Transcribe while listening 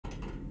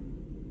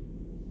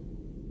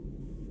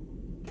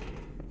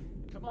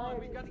Come on,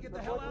 we've got to get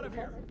the hell out of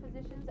here.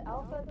 Positions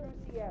Alpha through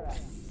Sierra.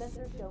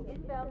 Sensors show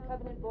inbound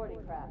Covenant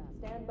boarding craft.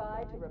 Stand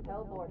by to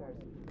repel boarders.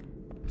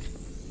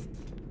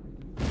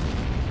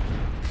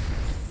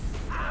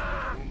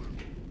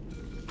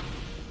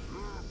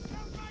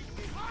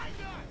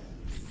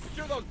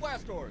 Secure those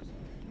blast doors!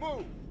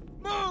 Move!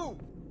 Move!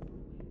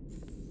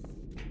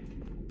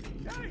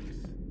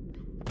 Yikes!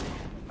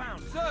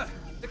 Found. Sir!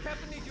 The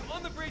captain needs you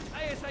on the bridge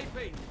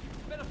ASAP!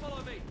 Better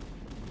follow me!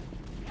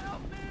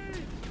 Help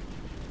me!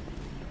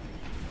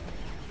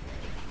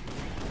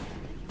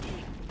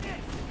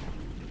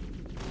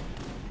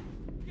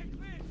 Get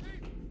clear,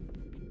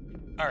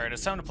 Chief! Alright,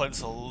 it's time to play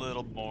this a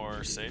little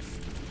more safe.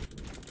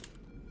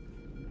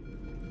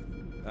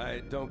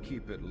 Don't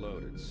keep it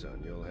loaded,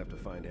 son. You'll have to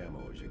find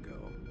ammo as you go.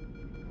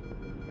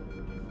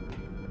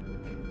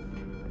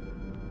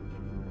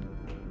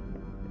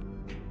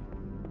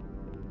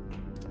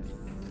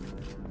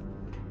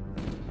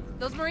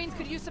 Those Marines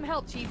could use some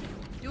help, Chief.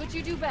 Do what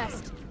you do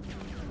best.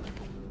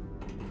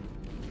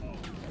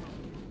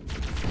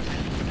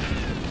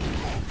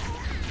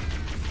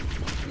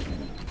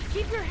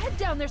 Keep your head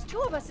down. There's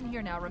two of us in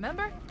here now,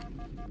 remember?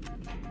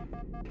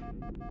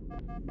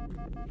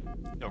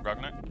 Yo,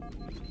 Grognite.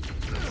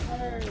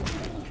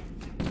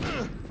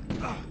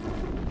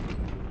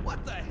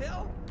 What the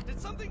hell? Did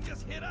something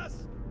just hit us?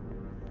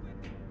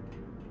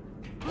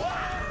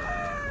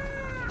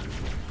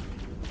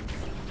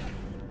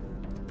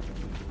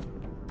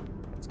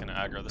 It's gonna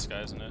aggro this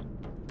guy, isn't it?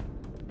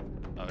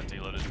 Oh, it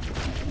deloaded.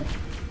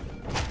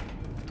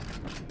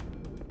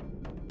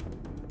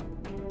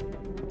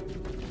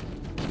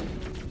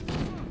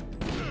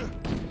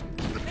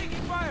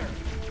 Taking fire!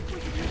 We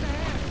can use a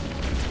hand!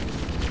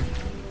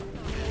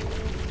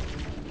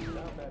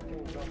 Combat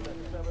teams on deck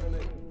 7 and 8.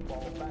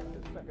 Fall back to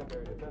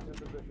secondary defensive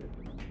position.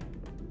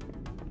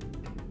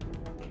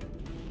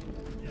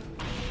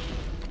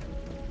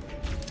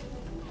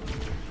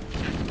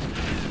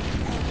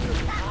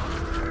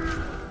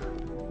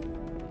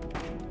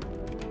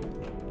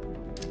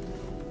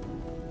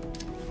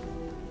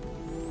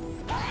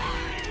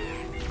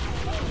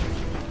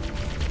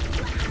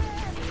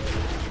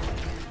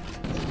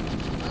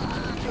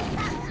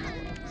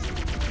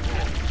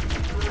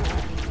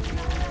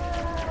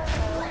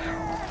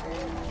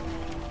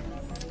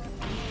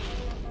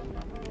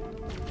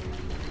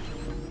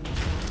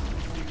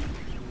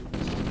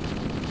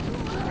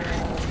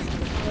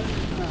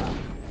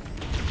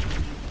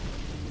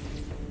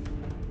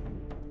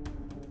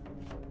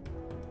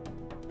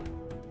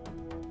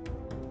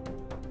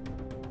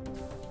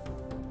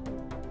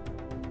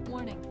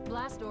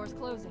 Blast doors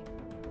closing.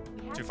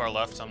 Too far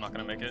left, so I'm not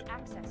gonna make it.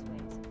 Access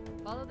ways.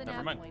 Follow the Never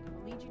nav mind. point. It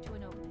will lead you to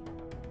an opening.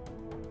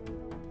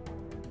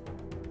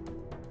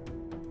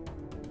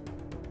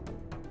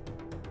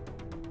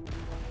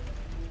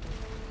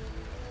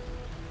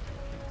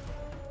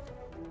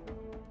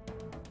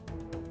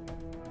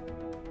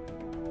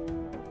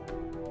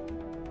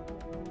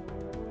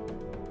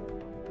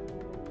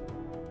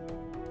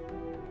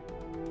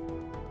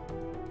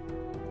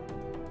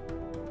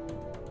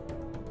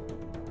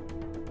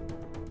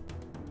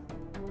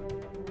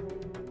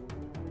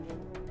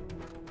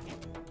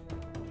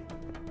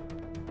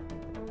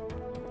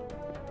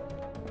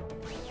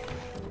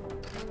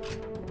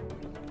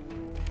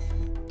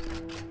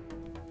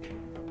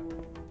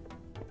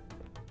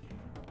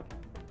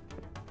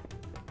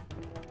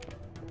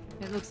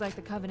 It looks like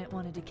the Covenant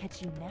wanted to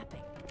catch you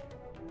napping.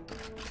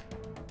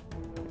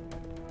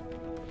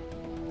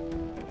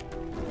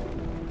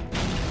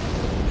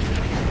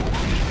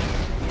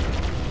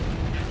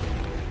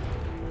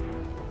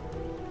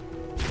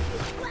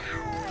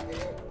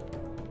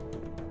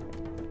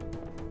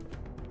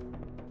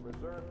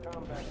 Reserve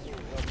combat teams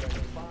on deck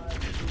 5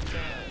 to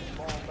 9.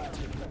 Fall back to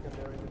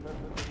secondary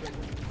defensive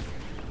position.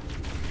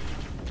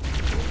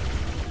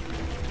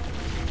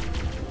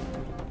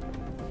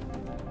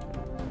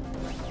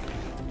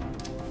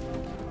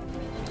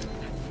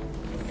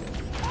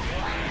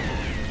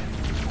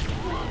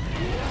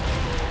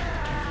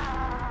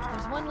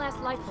 There's one last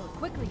lifeboat.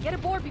 Quickly, get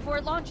aboard before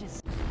it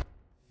launches.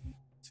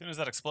 As soon as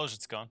that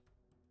explosion's gone.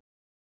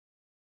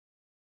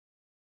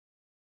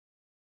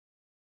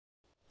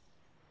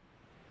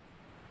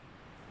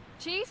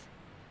 Chief?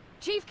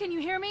 Chief, can you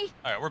hear me?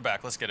 Alright, we're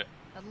back. Let's get it.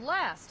 At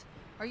last.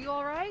 Are you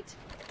all right?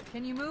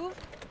 Can you move?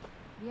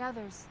 The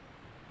others.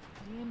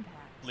 The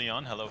impact.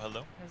 Leon, hello,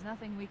 hello. There's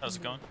nothing we can How's it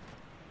do. going?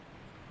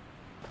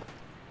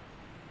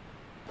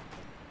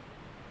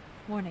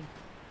 Warning.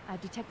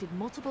 I've detected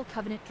multiple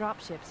Covenant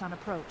dropships on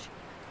approach.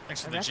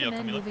 Thanks for I the geo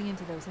recommend Camila. moving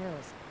into those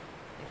hills.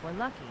 If we're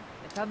lucky,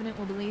 the Covenant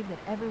will believe that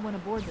everyone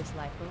aboard this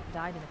lifeboat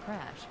died in a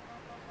crash.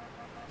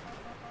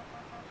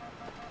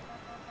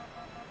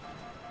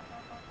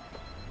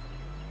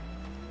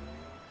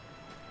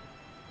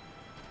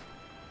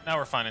 Now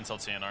we're fine until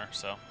TNR,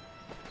 so.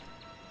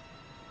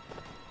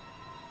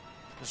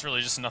 There's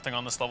really just nothing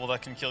on this level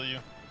that can kill you.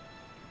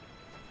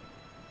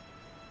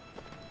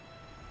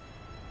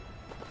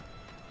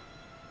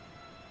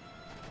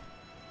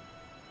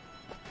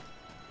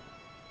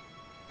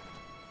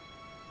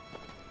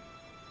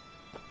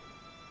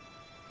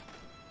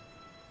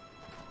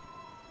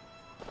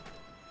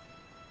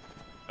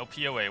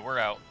 POA, we're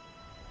out.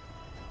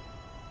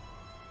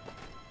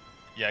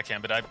 Yeah, I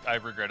can, but I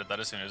regretted that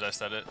as soon as I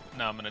said it.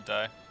 Now I'm gonna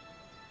die.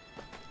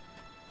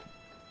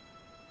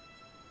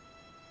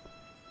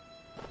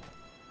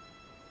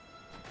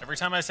 Every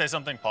time I say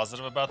something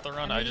positive about the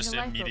run, I just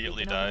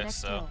immediately die,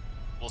 so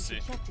we'll see.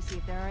 Check to see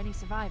if there are any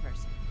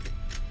survivors.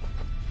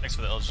 Thanks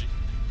for the LG.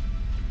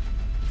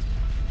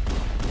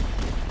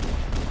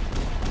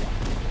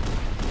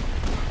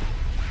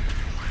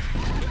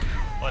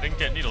 Well, I didn't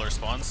get needler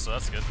spawns, so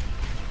that's good.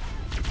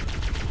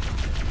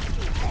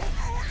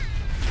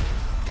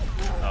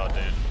 Oh,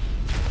 dude.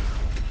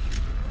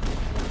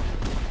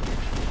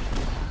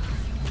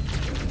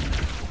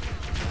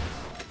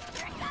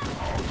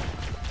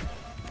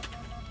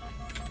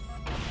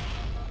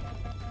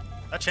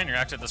 That chain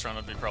reacted this round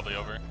would be probably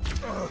over.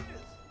 No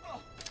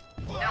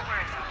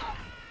worries.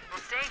 We'll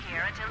stay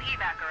here until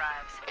evac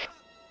arrives.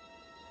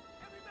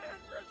 Every man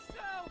for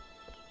himself!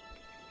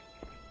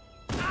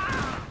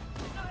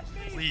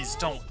 Please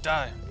don't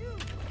die.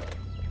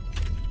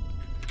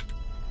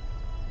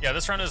 Yeah,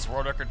 this run is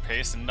world record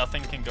pace and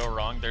nothing can go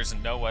wrong. There's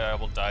no way I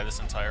will die this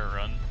entire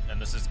run, and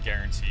this is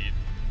guaranteed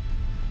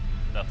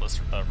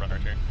deathless run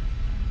right here.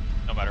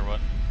 No matter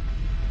what.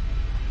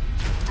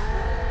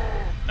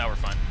 Now we're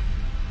fine.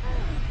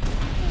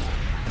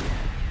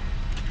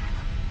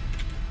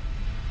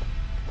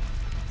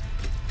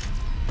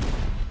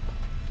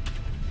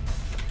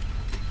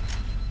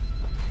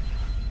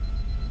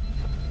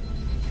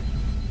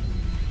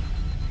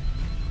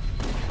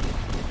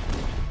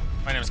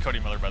 My name is Cody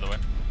Miller, by the way.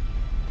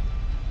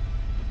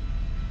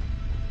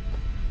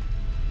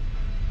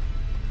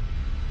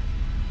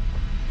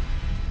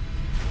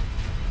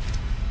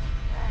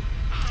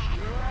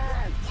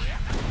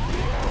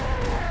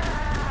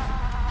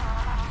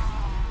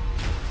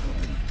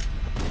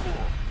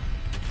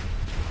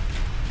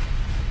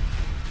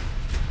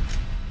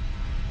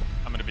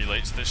 I'm gonna be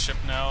late to this ship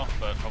now,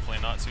 but hopefully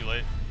not too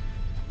late.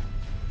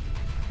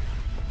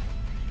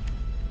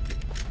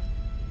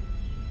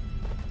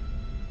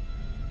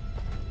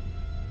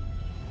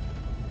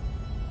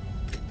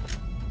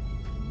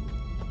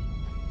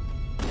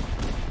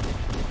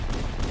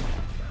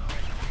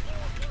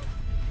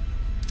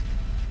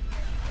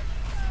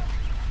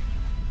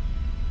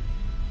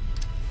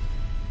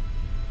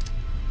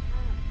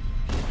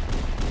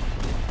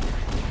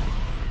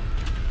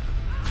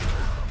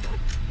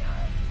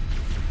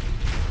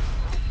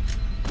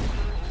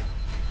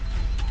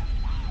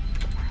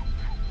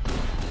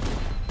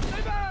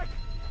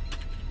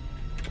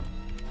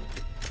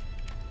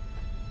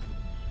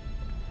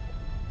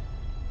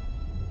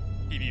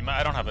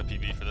 I don't have a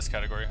PB for this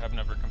category. I've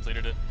never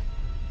completed it.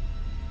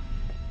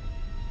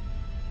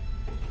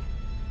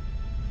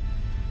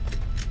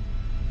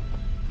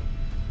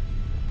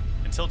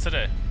 Until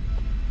today.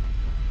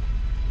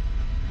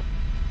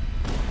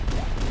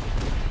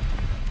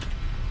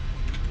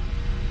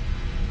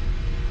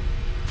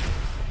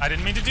 I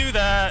didn't mean to do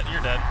that.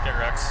 You're dead. Get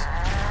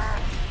wrecked.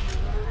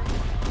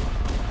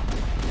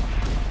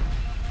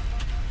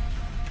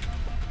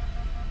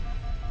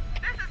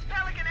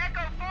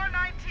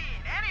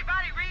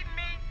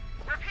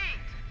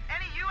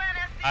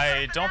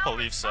 I don't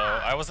believe so.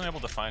 I wasn't able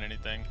to find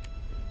anything.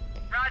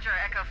 Roger,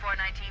 Echo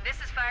 419. This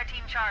is Fire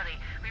Team Charlie.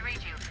 We read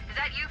you. Is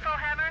that you,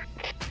 Foehammer?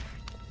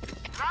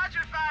 Roger,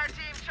 Fire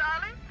Team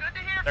Charlie. Good to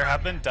hear There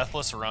have been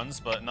deathless runs,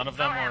 but none of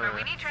them Foehammer, were.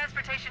 we need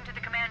transportation to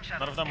the command shuttle.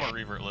 None of them were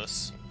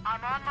revertless.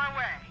 I'm on my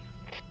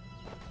way.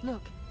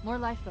 Look, more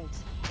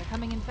lifeboats. They're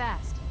coming in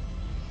fast.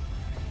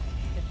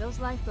 If those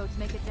lifeboats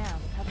make it down,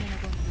 the Covenant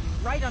are going to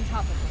be right on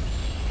top of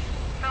them.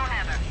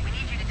 Foehammer, we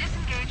need you to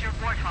disengage your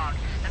Warthog.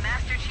 The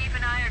Master Chief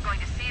and I are going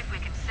to see if we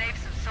can save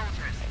some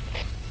soldiers.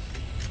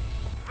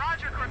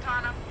 Roger,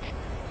 Cortana.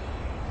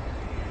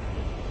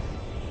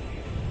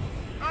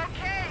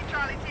 Okay,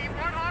 Charlie Team,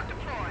 Warthog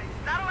deployed.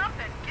 Saddle up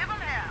and give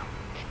them hell.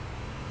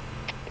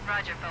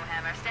 Roger,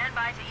 Foehammer. Stand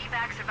by to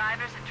evac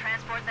survivors and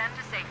transport them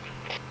to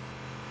safety.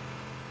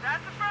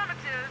 That's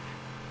affirmative.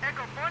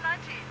 Echo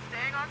 419,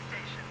 staying on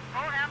station.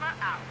 Foehammer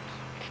out.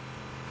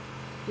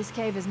 This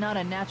cave is not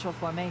a natural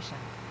formation.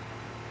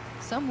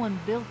 Someone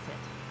built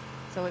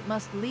it, so it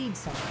must lead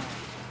somewhere.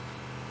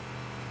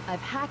 I've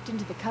hacked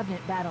into the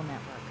Covenant battle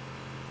network.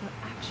 They're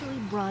actually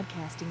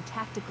broadcasting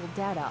tactical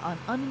data on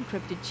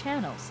unencrypted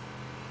channels.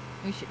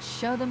 We should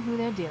show them who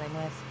they're dealing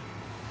with.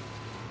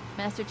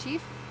 Master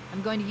Chief,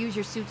 I'm going to use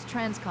your suit's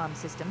transcom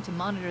system to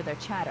monitor their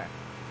chatter.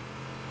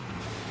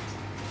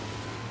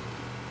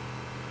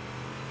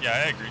 Yeah,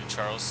 I agree,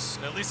 Charles.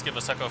 At least give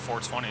us Echo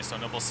 420 so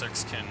Noble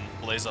 6 can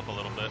blaze up a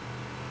little bit.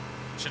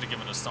 Should have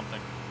given us something.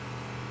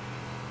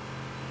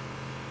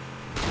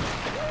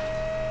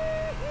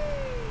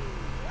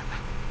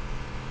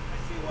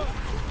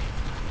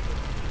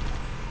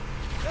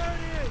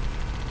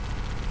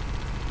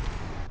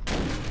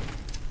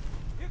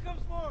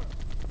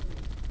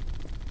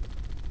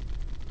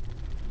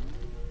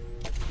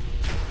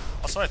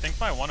 Also, I think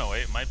my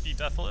 108 might be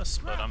deathless,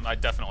 but I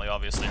definitely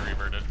obviously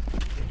reverted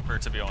for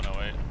it to be a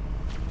 108.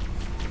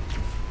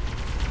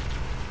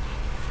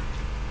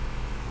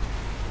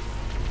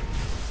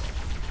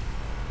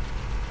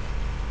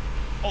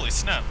 Holy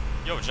snap.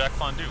 Yo, Jack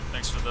Fondue,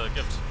 thanks for the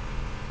gift.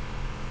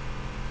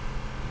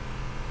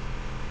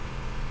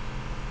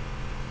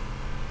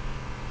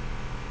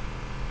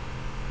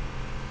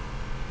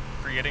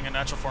 Creating a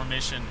natural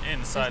formation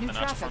inside the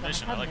natural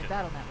formation. I like it.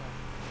 Battle network.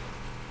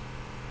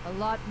 A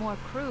lot more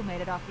crew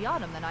made it off the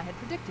Autumn than I had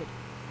predicted.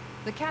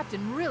 The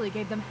captain really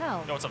gave them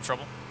hell. Yo, what's up,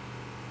 Trouble?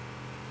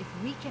 If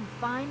we can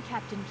find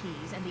Captain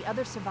Keyes and the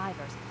other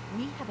survivors,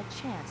 we have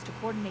a chance to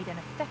coordinate an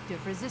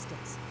effective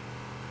resistance.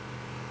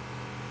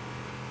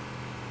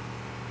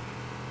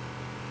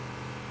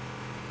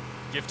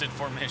 Gifted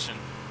formation.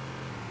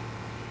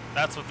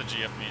 That's what the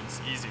GF means.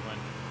 Easy win.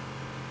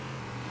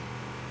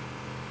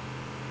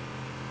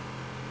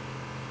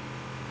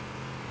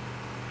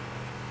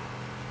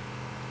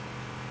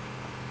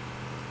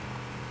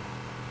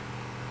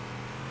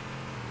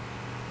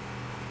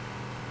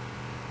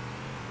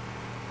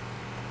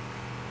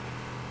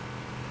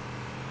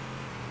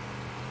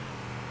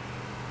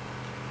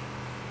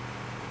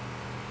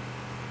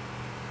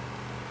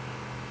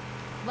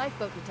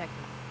 Lifeboat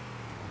detected.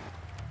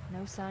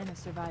 No sign of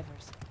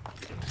survivors.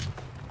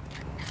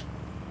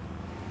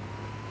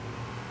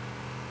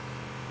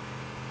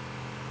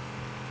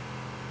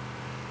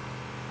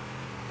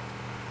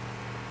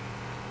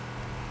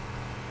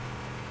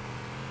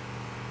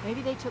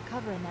 Maybe they took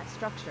cover in that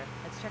structure.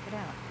 Let's check it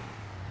out.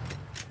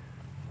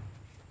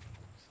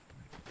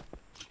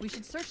 We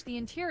should search the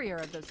interior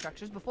of those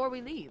structures before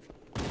we leave.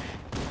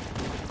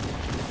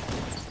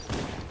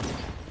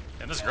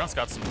 And this grunt's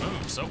got some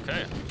moves,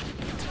 okay.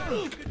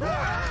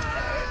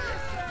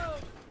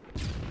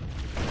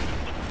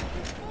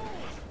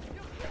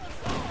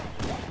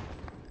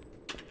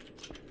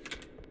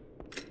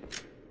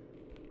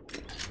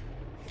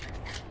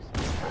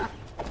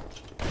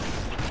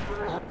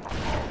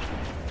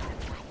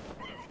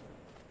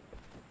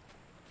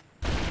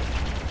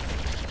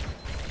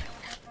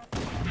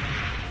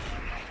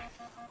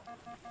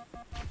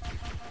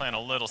 Playing a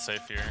little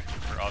safe here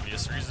for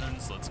obvious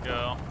reasons. Let's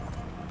go.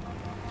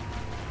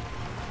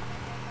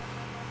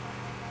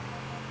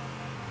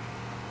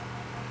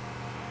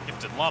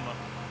 Gifted llama.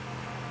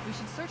 We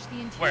should search the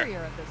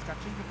interior of those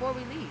structures before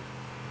we leave.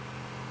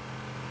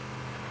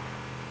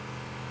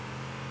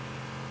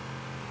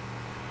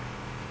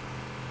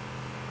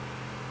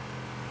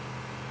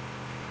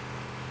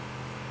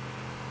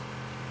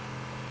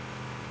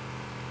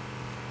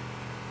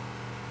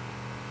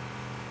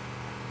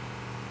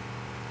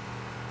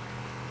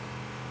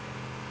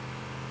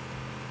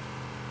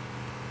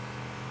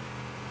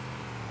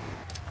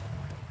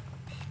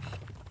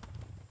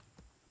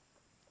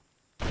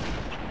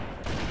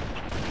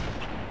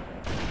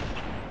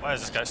 Why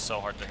is this guy so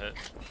hard to hit?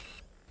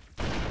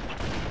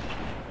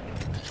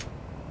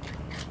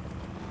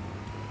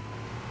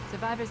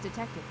 Survivors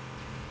detected.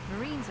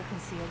 Marines are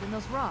concealed in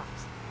those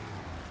rocks.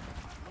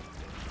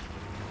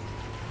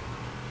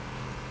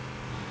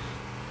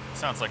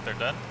 Sounds like they're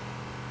dead.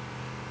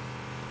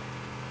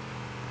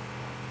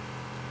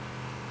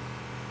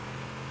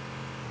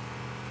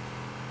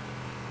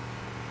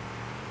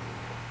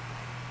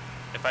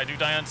 If I do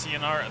die on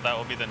TNR, that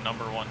will be the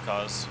 #1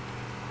 cause.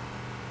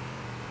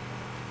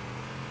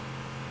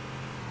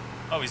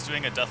 Oh, he's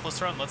doing a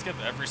deathless run? Let's give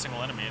every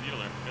single enemy a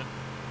needler. Good.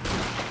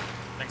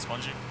 Thanks,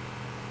 Bungie.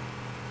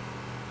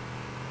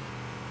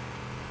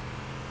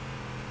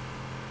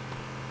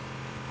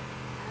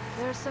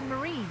 There are some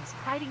Marines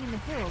hiding in the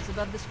hills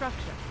above the structure.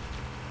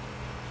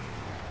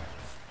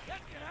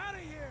 Get out of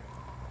here!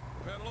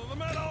 Pedal to the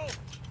metal!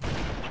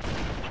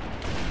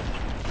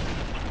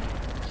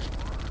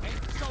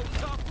 Ain't so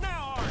tough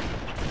now, are you?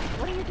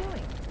 What are you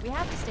doing? We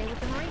have to stay with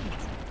the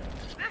Marines.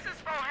 This is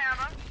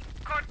Fohammer.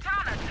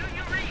 Cortana, do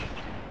you read?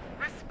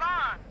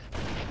 Respond.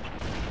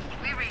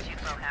 We read you,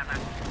 Fohammer.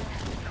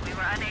 But we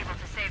were unable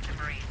to save the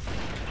Marines.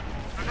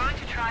 We're going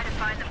to try to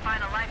find the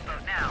final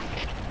lifeboat now.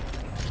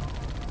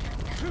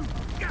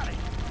 Got it!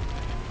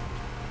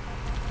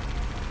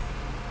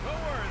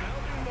 Don't worry,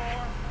 there'll be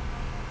more.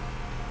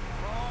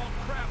 Oh,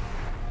 crap.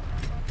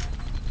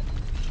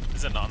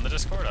 Is it not in the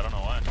Discord? I don't know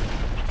why.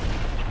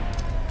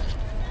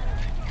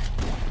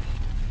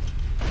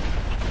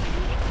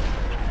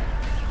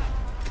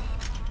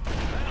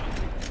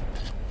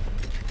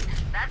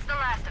 That's the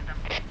last of them.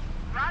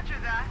 Roger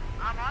that.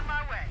 I'm on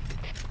my way.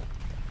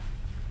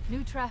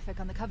 New traffic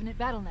on the Covenant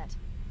BattleNet.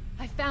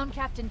 I found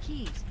Captain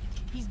Keyes.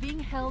 He's being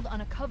held on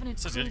a Covenant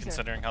This is cruiser. good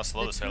considering how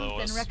slow this Halo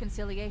Truth was. and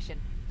Reconciliation.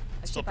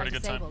 A Still ship I pretty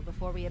good time. disabled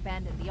before we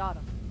abandoned the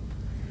Autumn.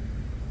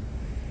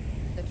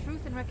 The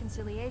Truth and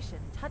Reconciliation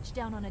touched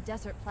down on a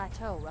desert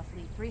plateau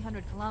roughly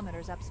 300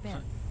 kilometers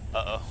upspin.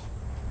 Uh-oh.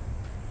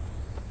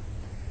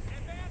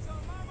 Advance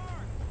on my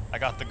mark! I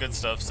got the good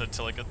stuff, said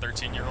to like a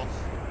 13-year-old.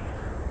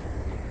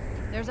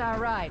 There's our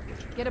ride.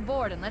 Get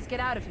aboard and let's get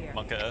out of here.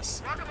 Monka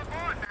S. Welcome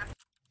aboard, man.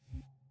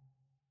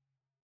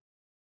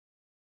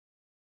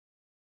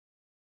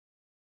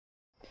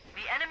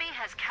 The enemy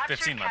has captured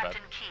 15, my bad.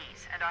 Captain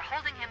Keyes and are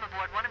holding him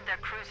aboard one of their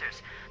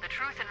cruisers, the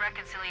Truth and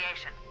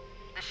Reconciliation.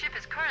 The ship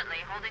is currently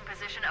holding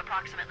position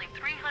approximately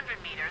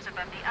 300 meters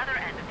above the other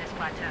end of this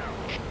plateau.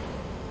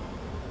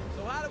 So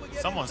So how do we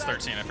get Someone's inside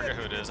 13. the I forget ship?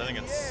 who it is. I think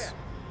it's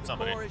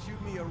somebody. Or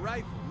issued me a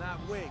rifle, not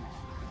wings.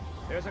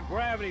 There's a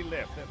gravity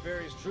lift that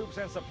ferries troops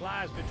and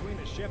supplies between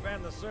the ship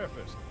and the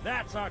surface.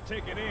 That's our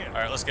ticket in. All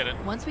right, let's get it.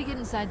 Once we get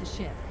inside the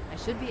ship, I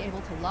should be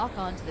able to lock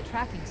on to the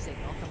tracking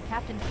signal from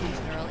Captain Key's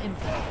neural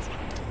implants.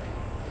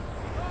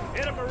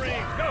 Hit a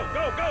Marine! Go,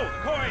 go, go! The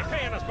Corps ain't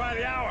paying us by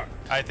the hour.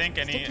 I think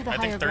Stick to the I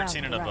higher think ground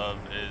 13 and to the right. above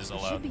is We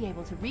should allowed. be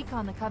able to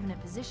recon the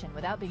Covenant position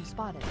without being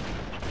spotted.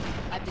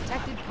 I've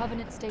detected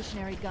Covenant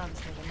stationary guns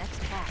near the next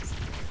pass.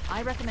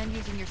 I recommend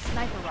using your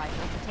sniper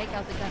rifle to take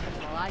out the gunners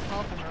while I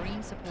call for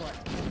Marine support.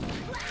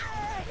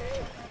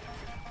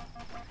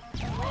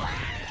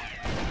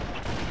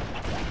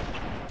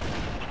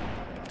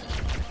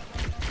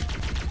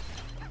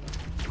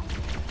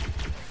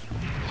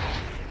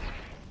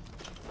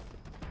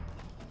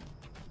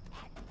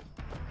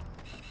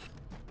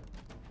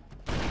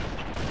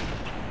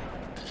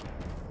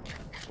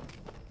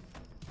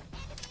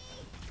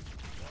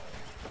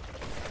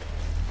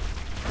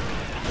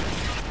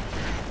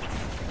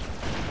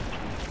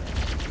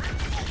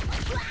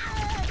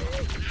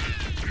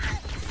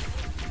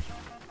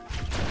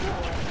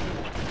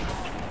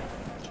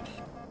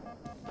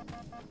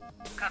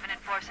 Covenant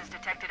forces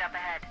detected up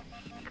ahead.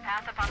 The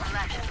path up on the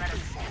left should let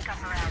us sneak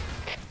up around.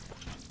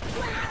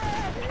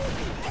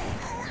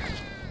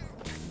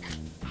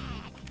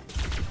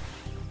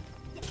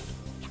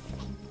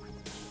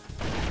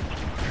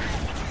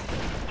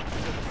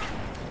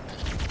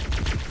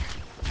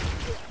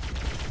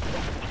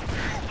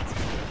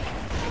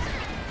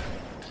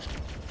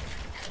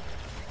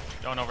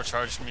 Don't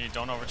overcharge me.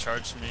 Don't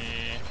overcharge me.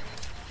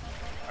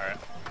 All right.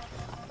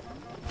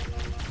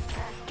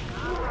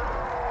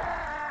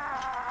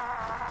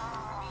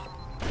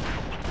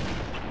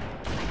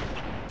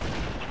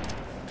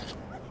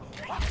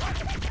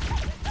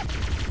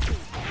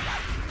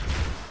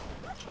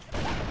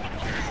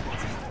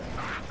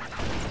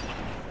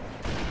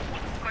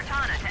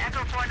 Cortana to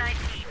Echo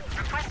 419,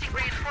 requesting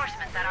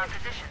reinforcements at our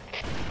position.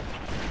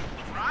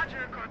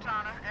 Roger,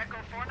 Cortana. Echo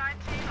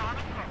 419 on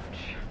approach.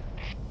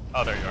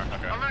 Oh, there you are.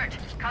 Okay. Alert!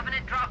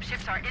 Covenant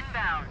dropships are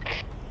inbound.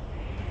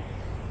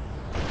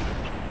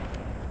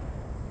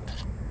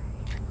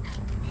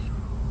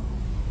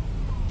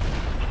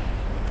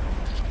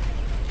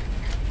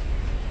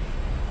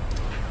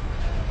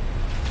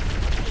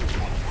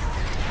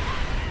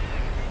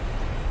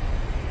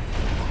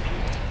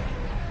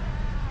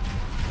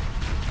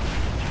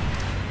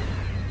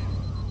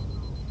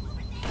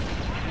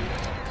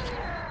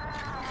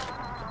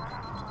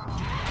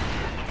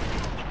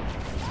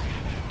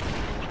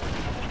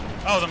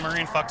 Oh, the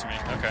Marine fucked me.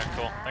 Okay,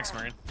 cool. Thanks,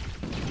 Marine.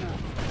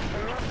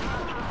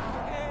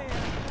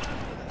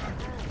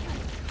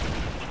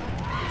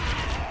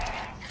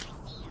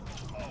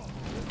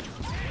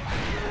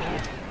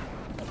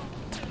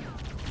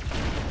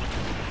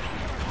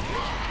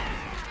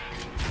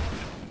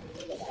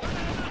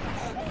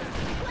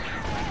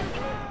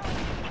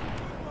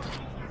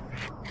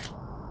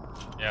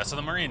 Yeah, so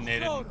the Marine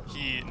naded.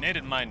 He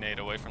naded my nade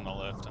away from the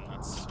lift, and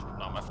that's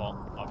not my fault,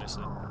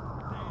 obviously.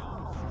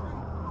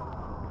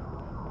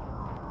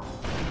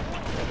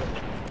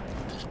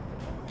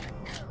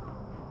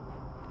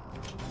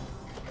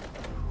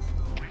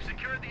 We've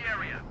secured the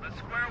area. Let's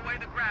square away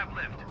the grab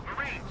lift.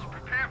 Marines,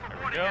 prepare for There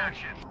we boarding go.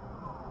 action.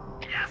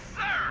 Yes,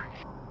 sir!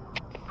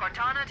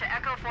 Cortana to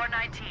Echo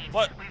 419.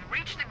 What? We've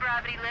reached the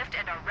gravity lift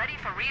and are ready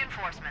for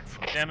reinforcements.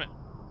 Damn it.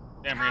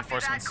 Damn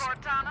reinforcements. Copy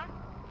that, Cortana.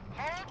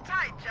 Hold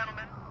tight,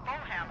 gentlemen.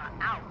 Bowhammer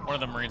out. One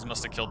of the Marines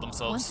must have killed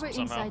themselves Once we're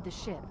somehow. inside the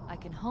ship, I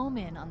can home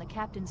in on the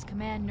captain's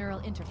command neural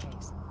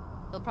interface.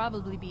 They'll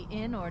probably be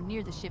in or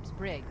near the ship's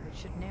brig, which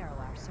should narrow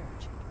our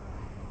search.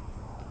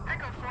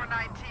 Echo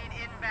 419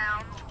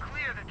 inbound.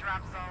 Clear the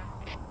drop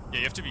zone. Yeah,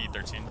 you have to be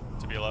 13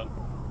 to be allowed.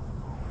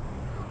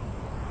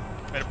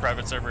 Made a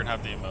private server and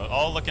have the emote.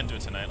 I'll look into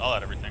it tonight. I'll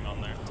add everything on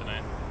there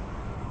tonight.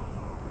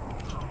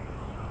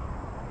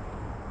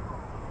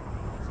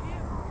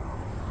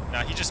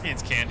 Nah, he just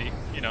means candy.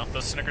 You know,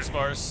 those Snickers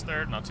bars,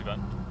 they're not too bad.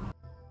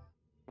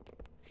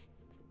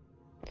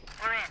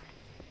 We're in.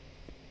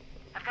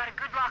 I've got a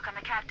good lock on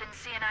the captain's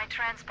CNI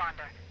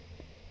transponder.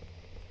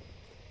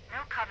 No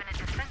Covenant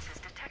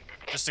defenses detected.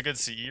 Just a good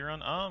CE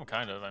run?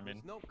 Kind of, I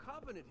mean. No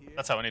Covenant here.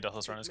 That's how any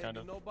Deathless run is, kind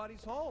Maybe of.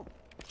 nobody's home.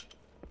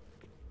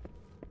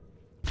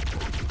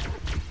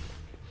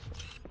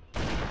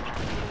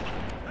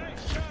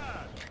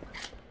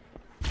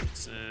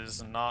 This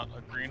is not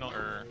a green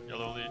or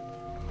yellow elite.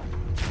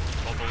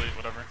 Gold elite,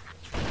 whatever.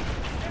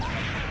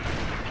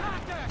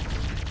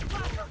 Contact!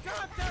 Locker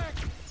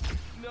contact!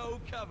 No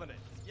Covenant.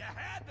 You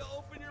had to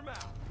open your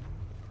mouth.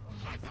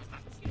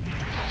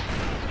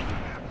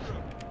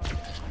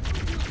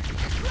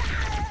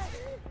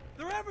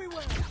 They're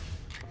everywhere!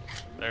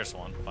 There's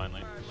one,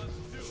 finally. All right, let's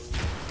do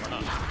it. Or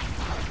not.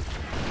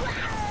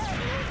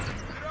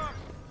 Get up!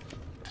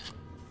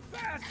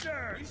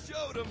 Faster! We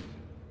showed them.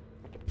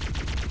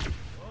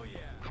 Oh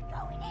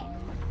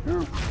yeah.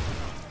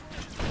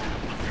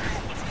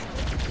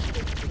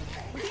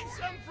 Need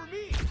some for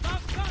me.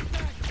 Stop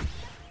contact.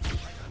 I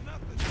got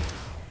nothing.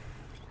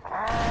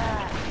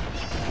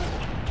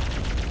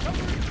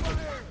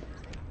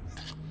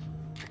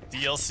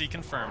 DLC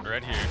confirmed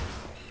right here.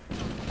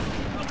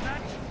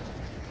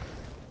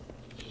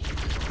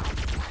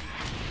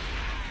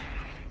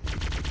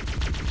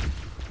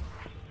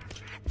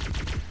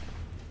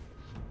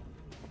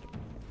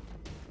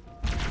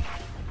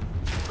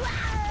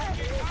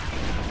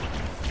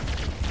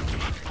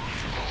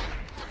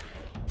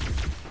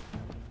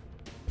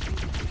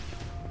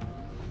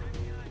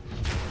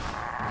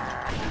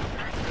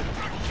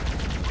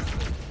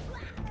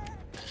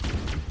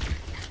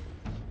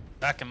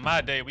 Back in my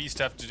day, we used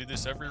to have to do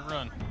this every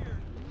run.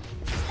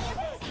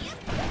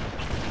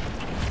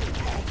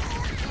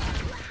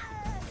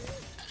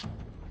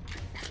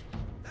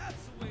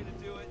 That's the way to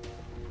do it.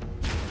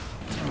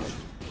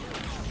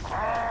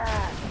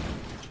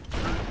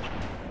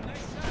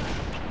 Nice shot.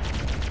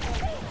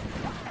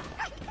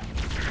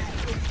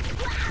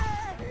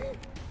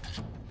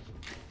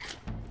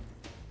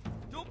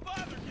 Don't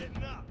bother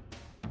getting up.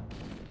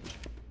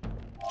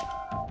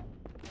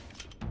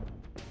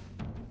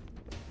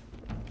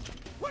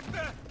 What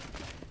the?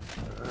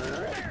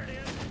 There it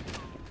is.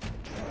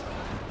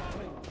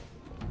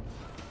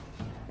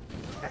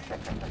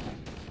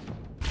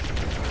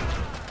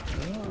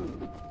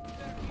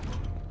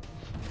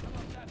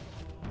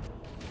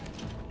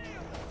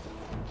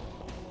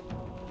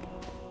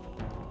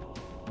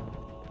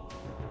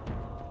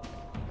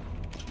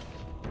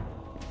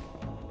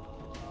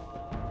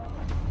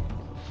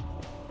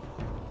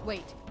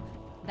 Wait.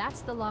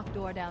 That's the locked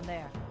door down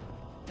there.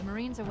 The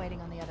Marines are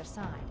waiting on the other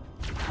side.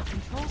 The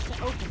controls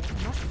to open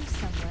it must be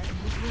somewhere in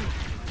this room.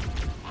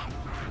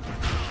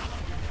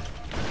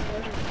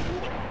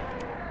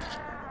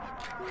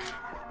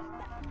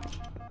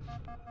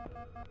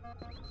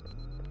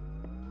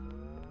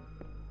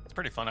 It's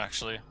pretty fun,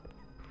 actually.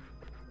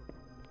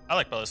 I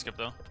like Belly Skip,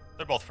 though.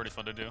 They're both pretty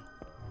fun to do.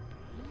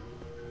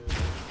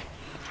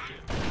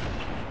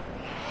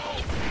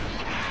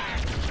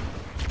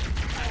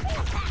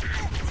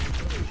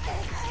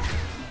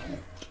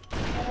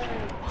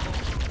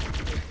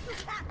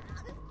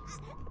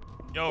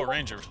 Yo,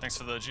 Ranger, thanks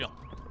for the GL.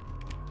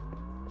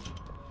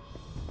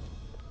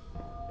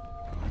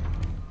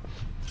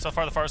 So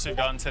far, the farthest we've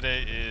gotten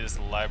today is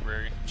the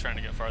library. Trying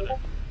to get farther.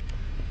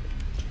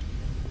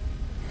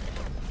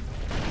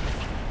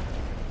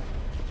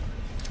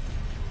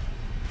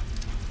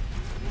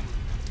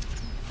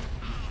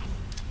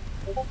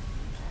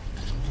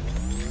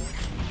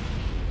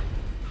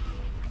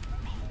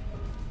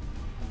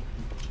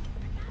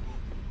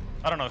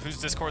 I don't know whose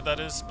Discord that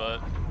is,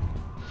 but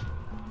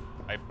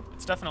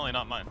it's definitely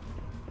not mine.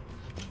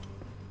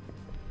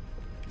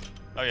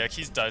 Oh yeah,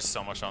 Keys dies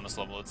so much on this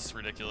level, it's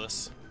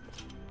ridiculous.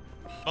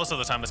 Most of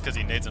the time it's because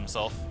he nades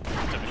himself,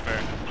 to be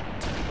fair.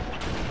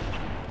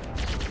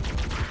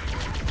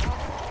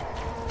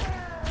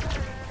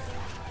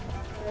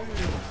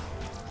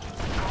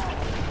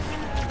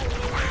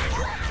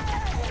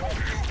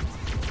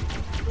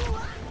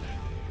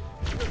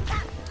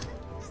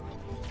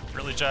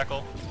 Really,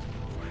 Jackal?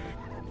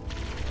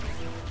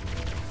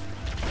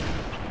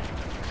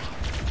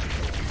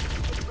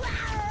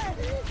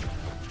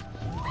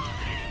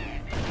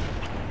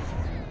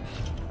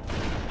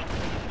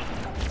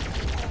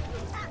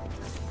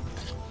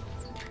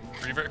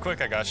 Very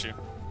quick, I got you.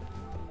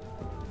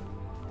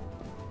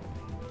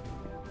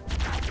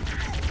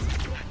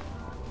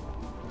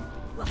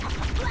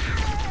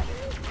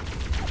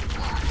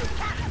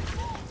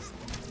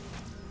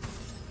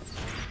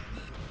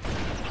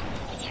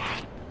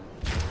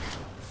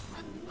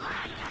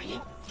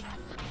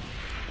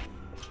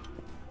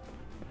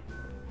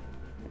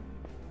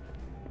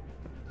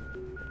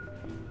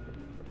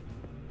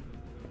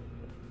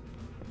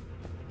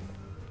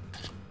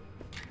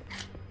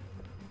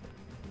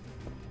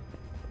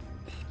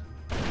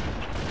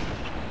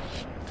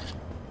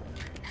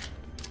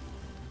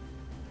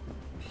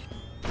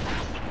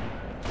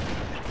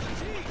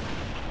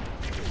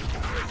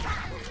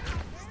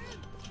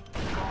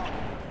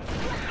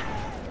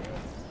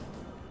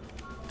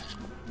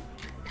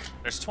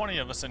 There's 20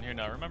 of us in here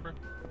now, remember?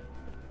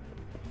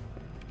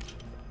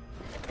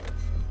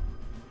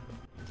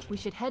 We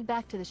should head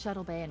back to the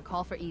shuttle bay and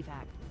call for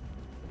evac.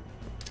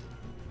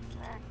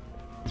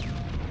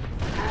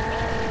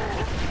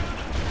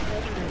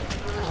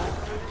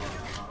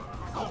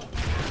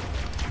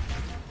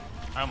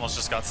 I almost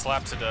just got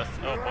slapped to death.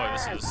 Oh boy,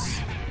 this is...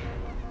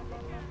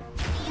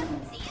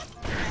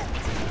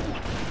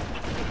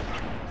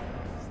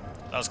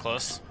 That was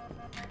close.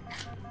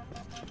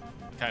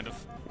 Kind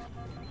of.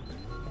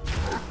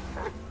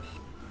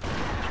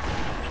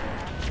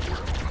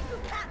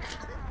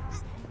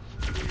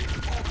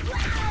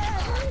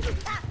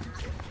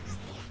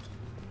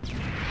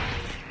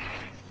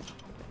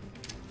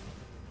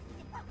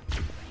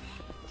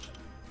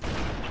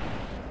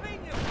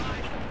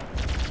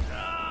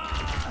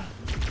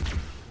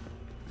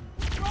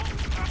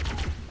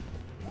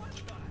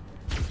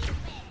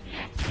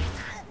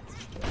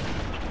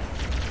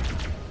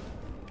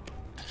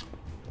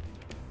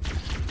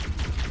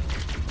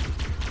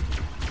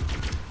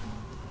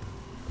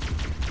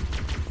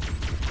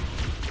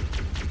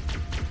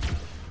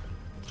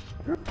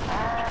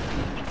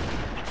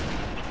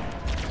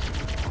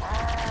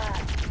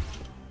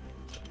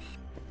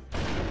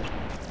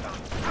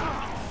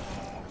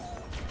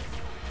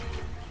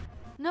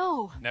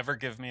 Never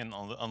give me an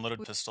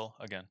unloaded pistol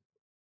again.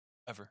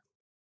 Ever.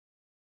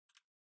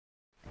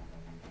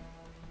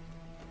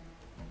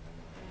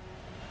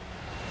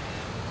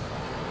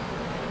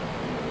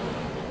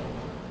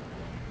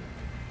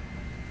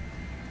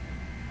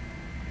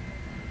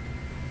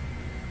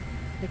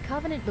 The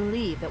Covenant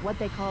believe that what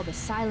they call the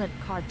Silent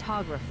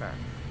Cartographer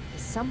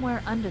is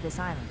somewhere under this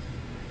island.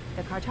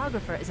 The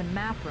Cartographer is a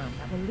map room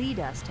that will lead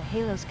us to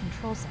Halo's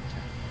control center.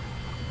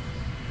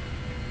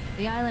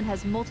 The island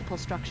has multiple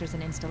structures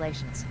and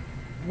installations.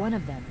 One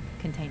of them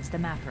contains the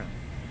map room.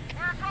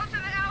 We're approaching the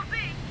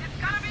LZ. It's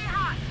gonna be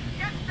hot.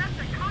 Get set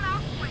to come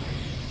out swinging.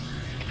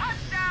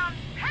 Touchdown!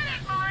 Hit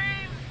it,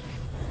 Marines!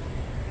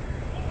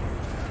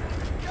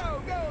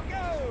 Go, go,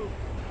 go!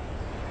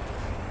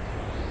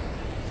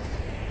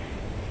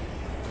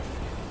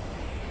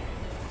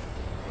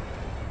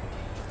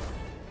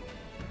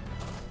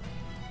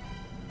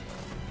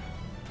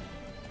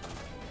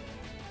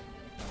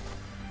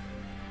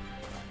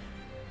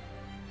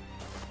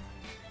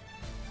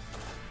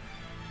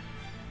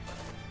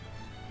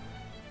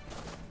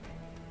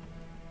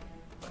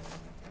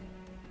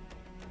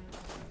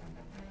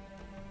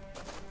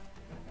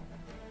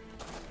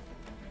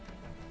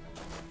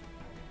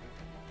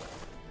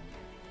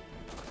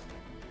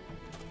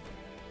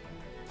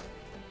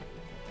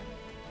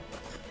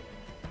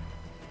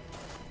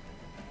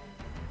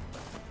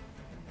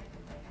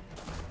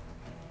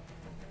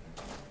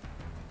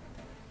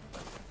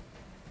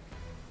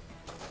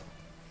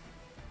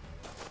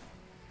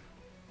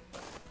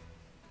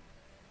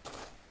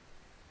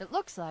 It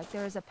looks like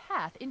there is a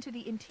path into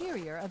the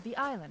interior of the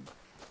island.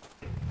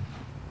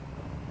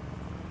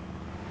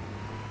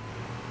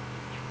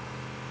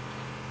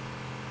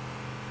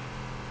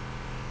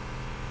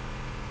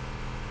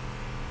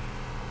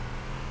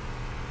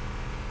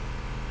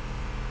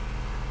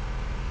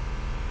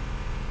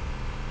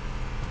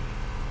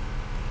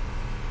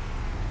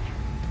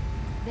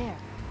 There,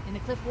 in the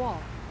cliff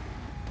wall.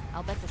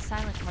 I'll bet the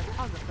Silent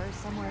Cartographer is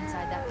somewhere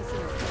inside that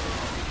facility.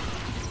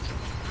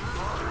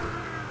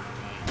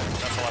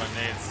 That's a lot of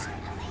nades.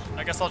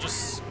 I guess I'll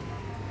just...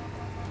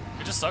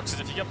 It just sucks,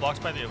 because if you get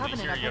blocked by the elite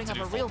Covenant here, are you have to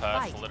putting do up a full real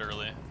path, fight.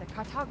 literally. The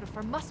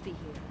Cartographer must be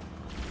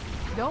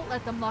here. Don't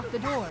let them lock the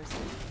doors.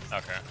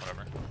 Okay,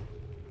 whatever.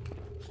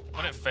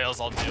 When it fails,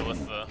 I'll deal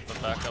with the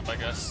backup, I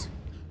guess.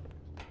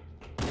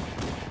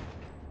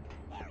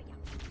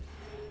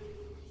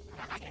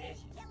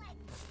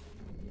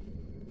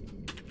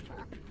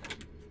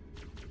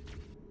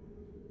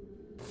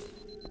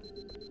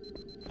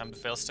 Time to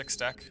fail stick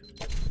stack.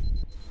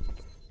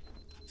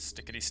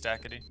 Stickety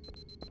stackety.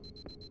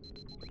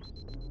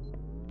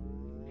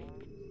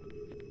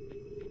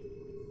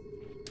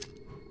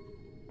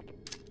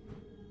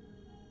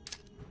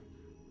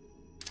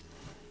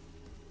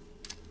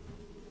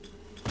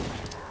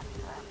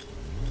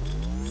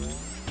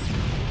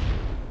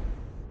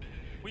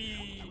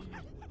 Whee!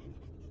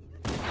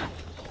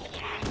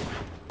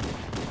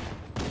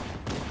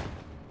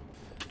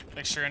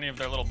 Make sure any of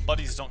their little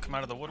buddies don't come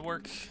out of the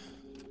woodwork.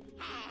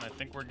 I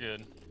think we're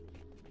good.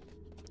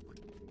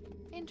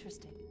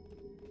 Interesting.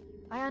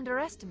 I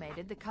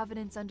underestimated the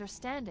Covenant's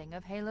understanding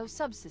of Halo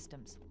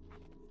subsystems.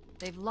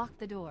 They've locked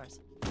the doors,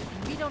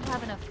 and we don't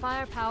have enough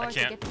firepower to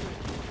get through.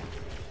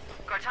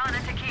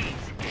 Cortana to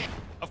Keys.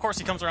 Of course,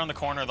 he comes around the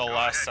corner the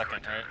last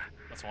second, right?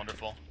 That's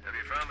wonderful. Have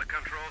you found the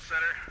control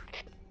center?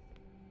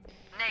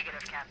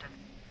 Negative, Captain.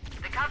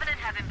 The Covenant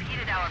have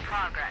impeded our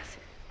progress.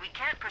 We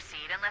can't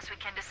proceed unless we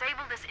can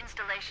disable this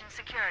installation's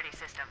security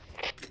system.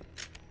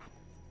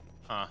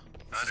 Huh.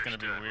 This is gonna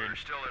be Understood. weird. We're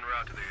still en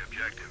route to the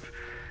objective.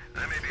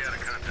 I may be out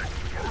of contact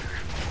with you.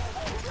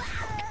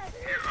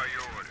 Here are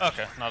your orders.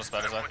 Okay, not as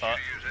bad as I want thought.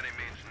 you to use any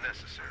means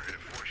necessary to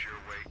force your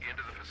way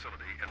into the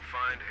facility and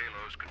find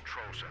Halo's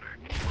control center.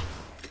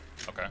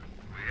 Okay.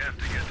 We have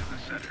to get to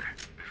the center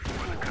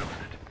before the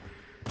Covenant.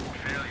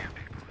 Failure,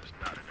 people, is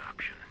not an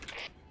option.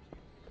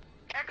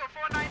 Echo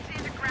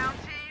 419 to ground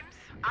teams.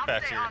 I'll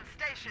Back stay here, on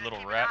station little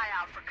and keep rat. an eye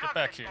out for Get Covenant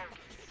back here.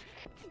 bogeys.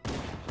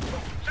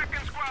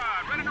 Second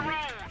squad, ready to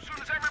roll as soon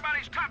as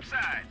everybody's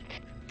topside.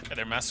 Hey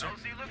there, Master.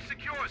 LZ looks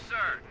secure,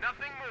 sir.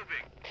 Nothing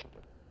moving.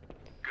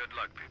 Good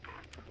luck, people.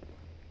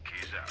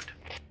 Keys out.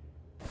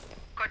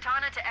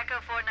 Cortana to Echo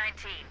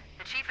 419.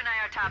 The Chief and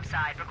I are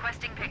topside,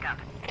 requesting pickup.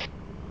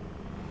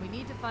 We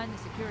need to find the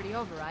security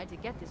override to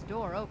get this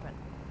door open.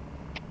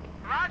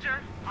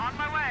 Roger, on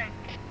my way.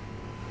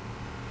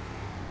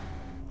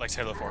 Like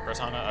Halo 4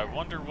 Cortana, I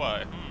wonder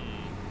why.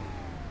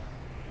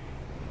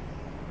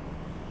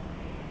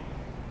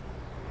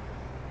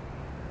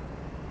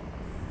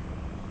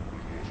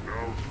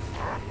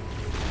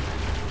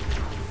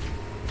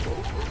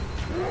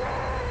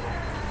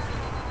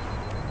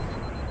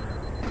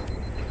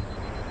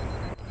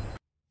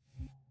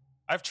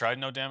 I've tried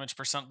no damage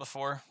percent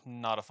before.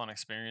 Not a fun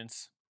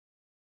experience.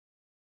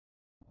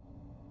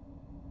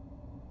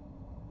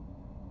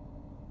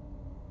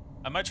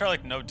 I might try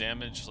like no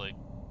damage, like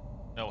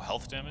no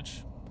health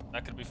damage.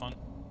 That could be fun.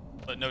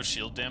 But no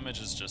shield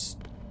damage is just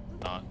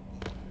not.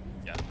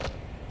 Yeah.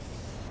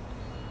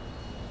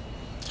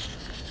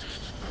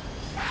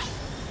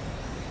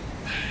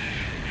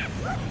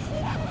 This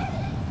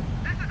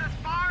is as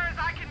far as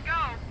I can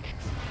go.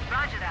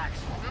 Roger that.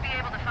 We'll be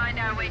able to find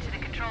our way to the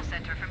control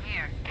center from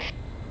here.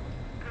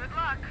 Good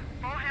luck.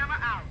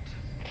 Bullhammer out.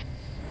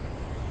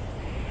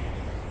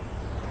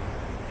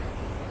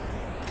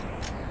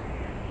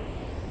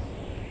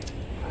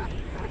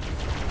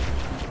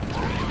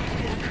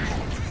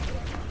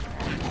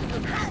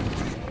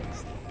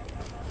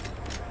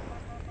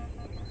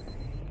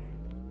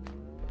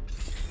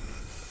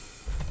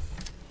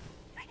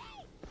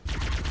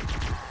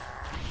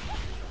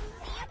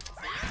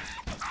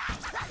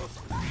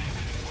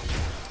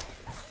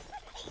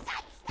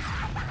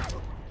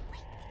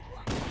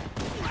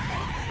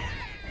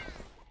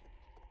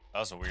 That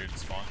was a weird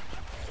spawn.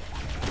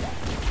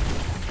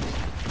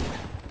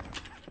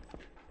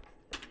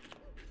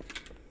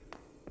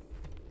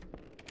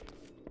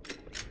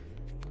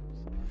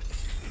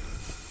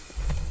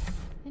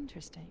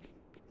 Interesting.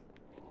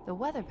 The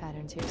weather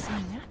patterns here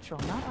seem natural,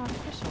 not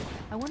artificial.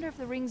 I wonder if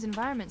the ring's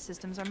environment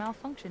systems are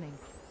malfunctioning,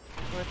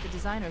 or if the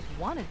designers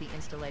wanted the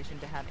installation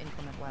to have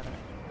inclement weather.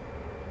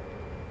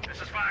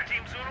 This is Fire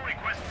Team Zulu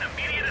requesting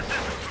immediate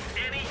assistance from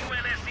any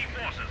UNSC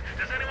forces.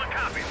 Does anyone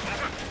copy?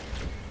 Over.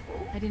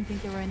 I didn't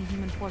think there were any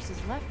human forces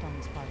left on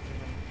this part of the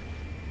ring.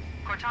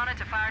 Cortana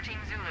to Fire Team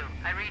Zulu.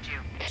 I read you.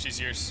 She's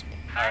yours.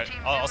 Fire Alright,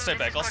 Team I'll Zulu, stay this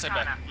back. is I'll stay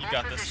back. Cortana. You Hold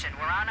got this. position.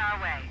 We're on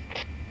our way.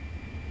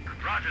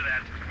 Roger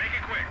that. Make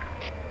it quick.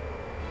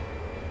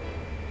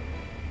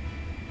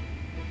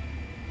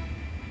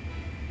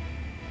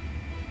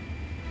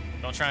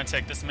 Don't try and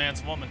take this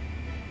man's woman.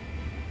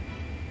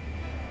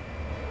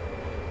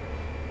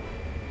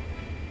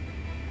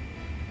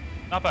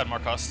 Not bad,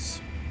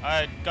 Marcos.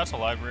 I got to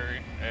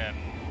library and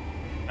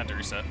had to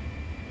reset.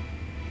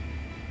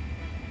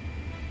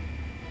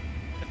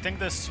 I think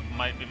this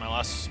might be my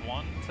last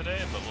one today,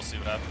 but we'll see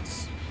what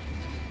happens.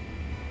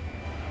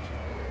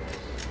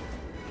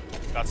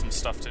 Got some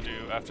stuff to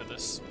do after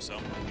this, so.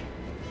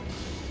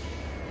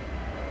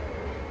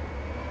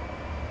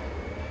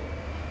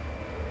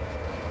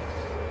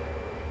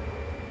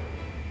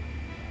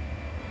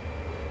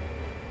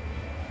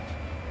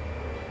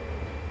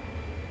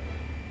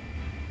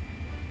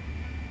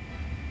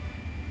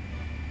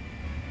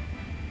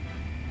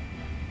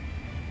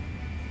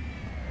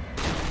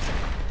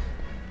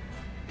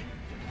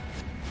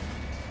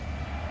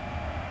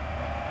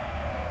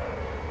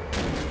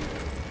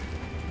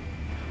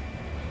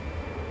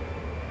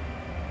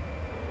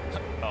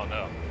 Oh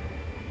no.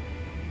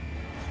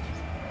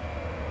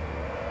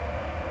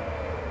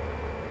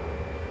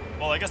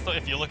 Well, I guess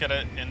if you look at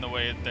it in the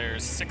way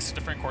there's 6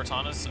 different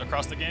Cortanas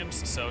across the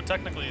games, so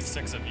technically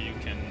 6 of you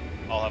can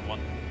all have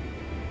one.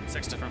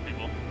 6 different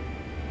people.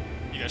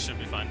 You guys should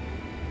be fine.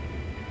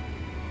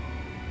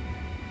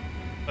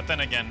 But then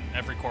again,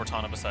 every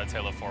Cortana besides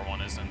Halo 4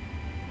 one isn't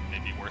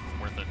maybe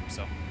worth it,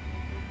 so.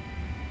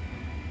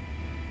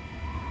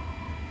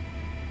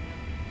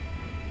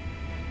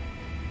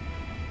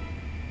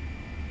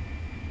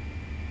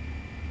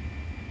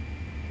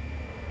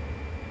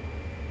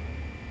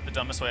 The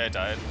dumbest way I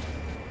died.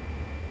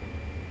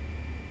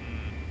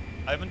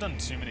 I haven't done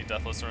too many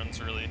deathless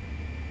runs, really.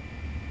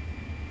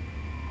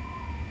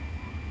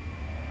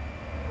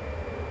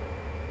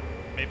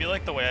 Maybe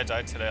like the way I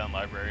died today on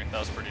library. That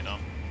was pretty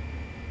dumb.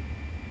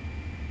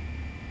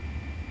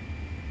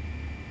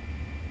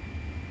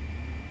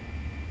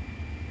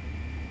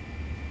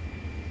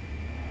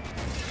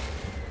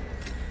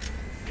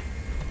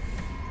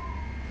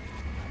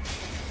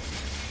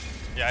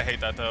 Yeah, I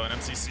hate that though. In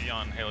MCC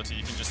on Halo 2,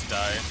 you can just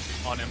die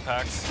on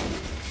impact.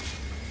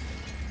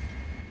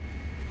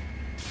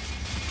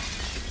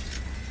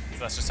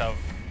 That's just how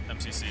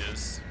MCC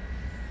is.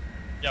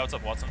 Yeah, what's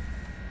up, Watson?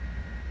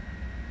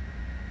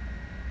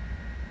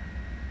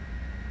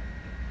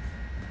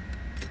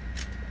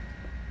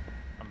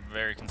 I'm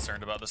very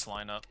concerned about this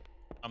lineup.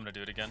 I'm gonna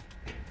do it again.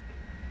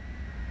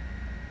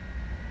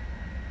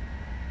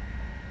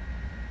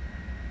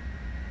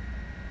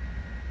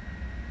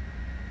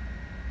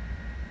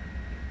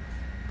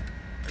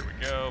 There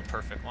we go,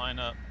 perfect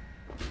lineup.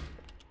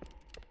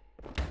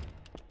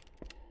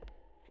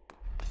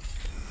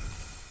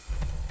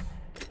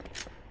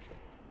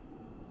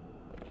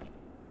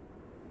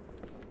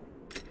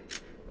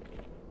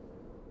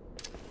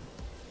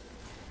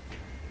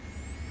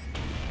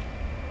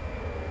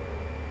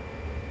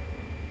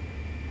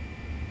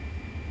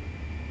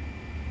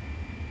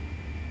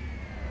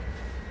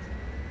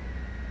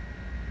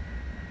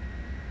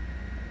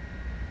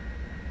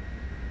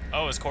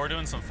 Oh, is Core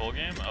doing some full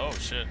game? Oh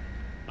shit.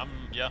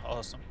 Yeah, I'll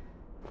host him.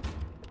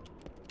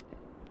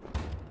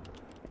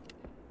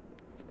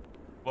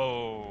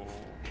 Whoa.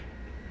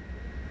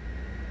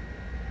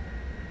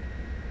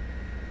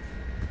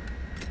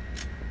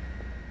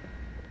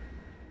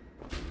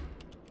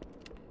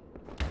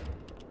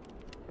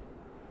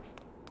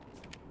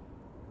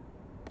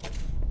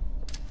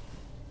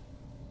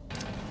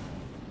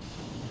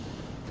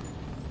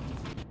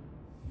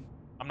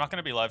 I'm not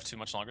gonna be live too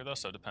much longer though,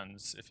 so it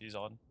depends if he's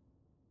on.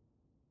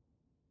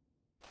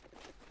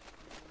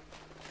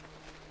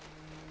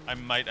 I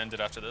might end it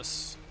after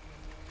this.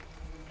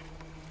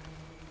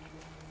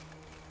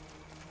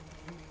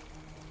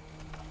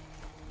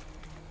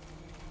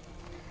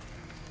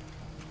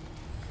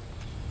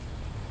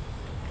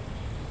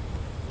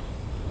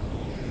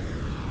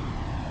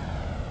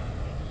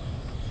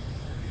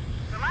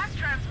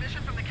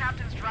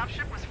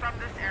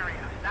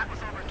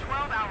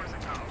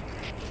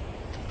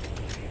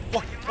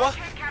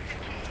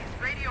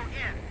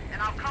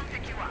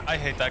 I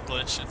hate that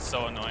glitch. It's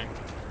so annoying.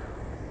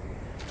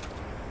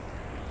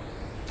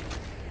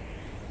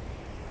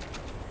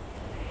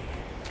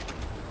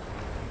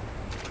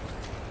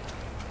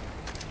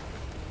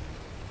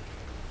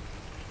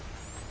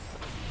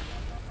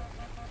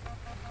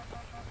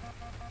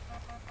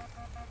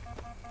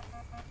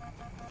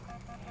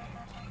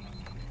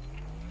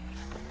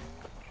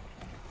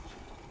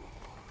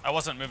 I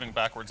wasn't moving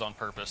backwards on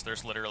purpose.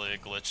 There's literally a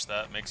glitch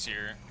that makes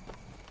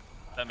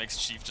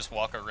Chief just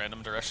walk a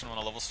random direction when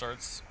a level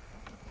starts.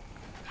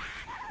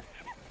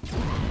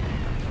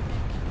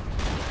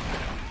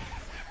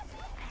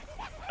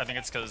 I think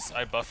it's because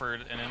I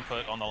buffered an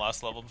input on the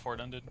last level before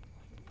it ended,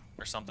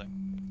 or something.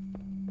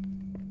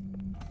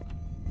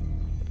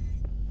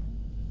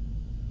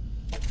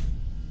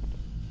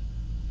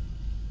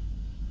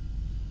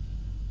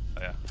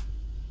 Oh yeah.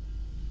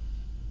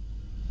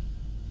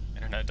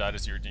 Internet died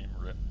as you redeem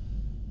RIP.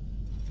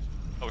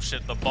 Oh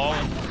shit, the ball.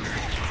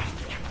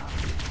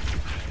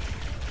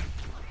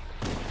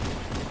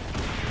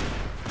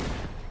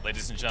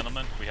 Ladies and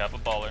gentlemen, we have a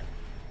baller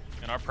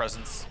in our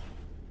presence.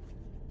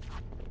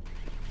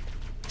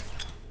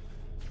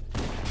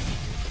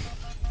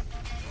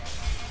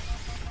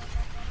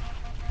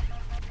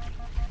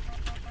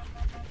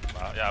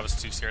 Wow, yeah, I was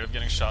too scared of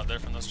getting shot there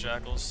from those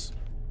jackals.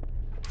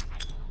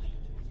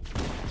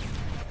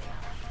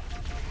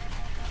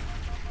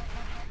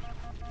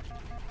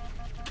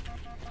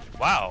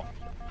 Wow.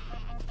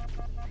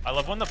 I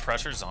love when the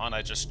pressure's on,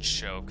 I just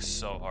choke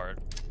so hard.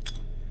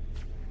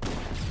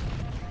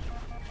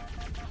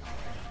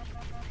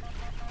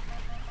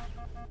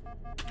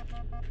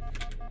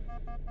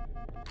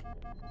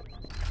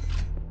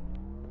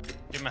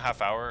 Give him a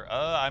half hour.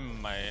 I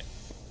might.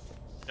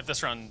 If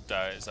this round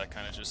dies, I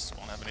kind of just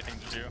won't have anything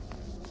to do.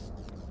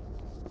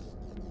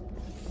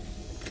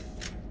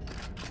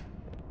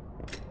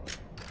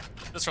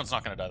 This round's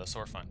not gonna die though, so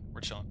we're fine.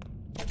 We're chilling.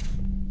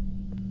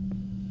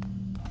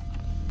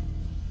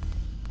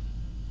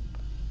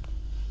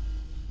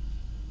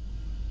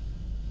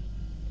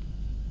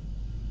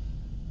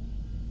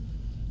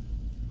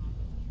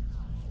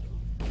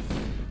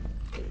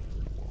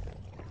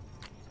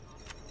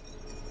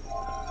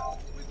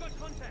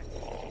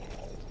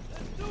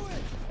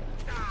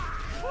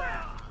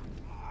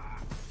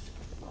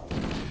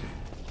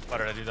 Why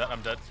did I do that?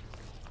 I'm dead.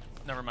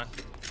 Never mind.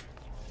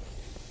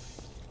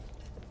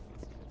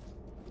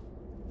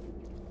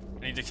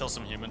 I need to kill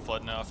some human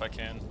flood now if I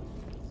can.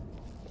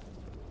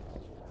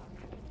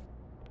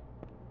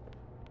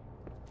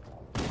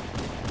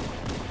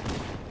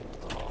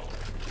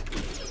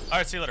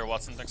 Alright, see you later,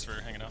 Watson. Thanks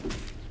for hanging out.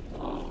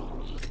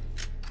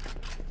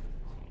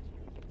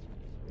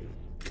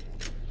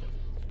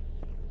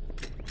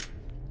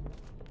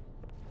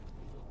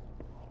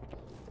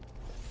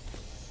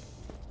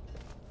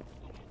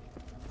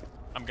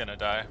 I'm gonna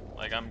die.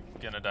 Like, I'm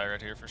gonna die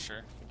right here for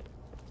sure.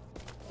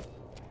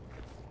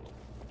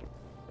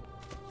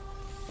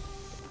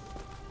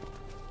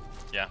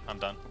 Yeah, I'm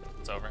done.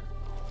 It's over.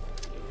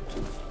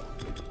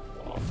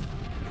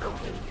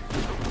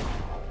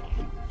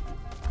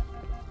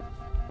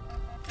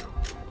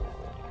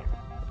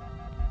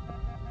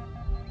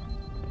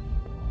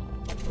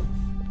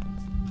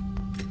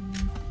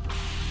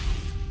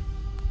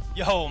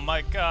 Yo,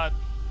 my god.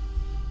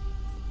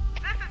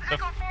 This is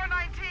Echo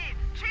 419.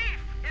 Chief,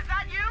 is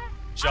that you?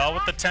 Jaw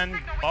with the 10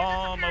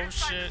 bomb, oh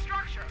shit.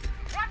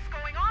 What's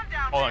going on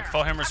down Hold on, there?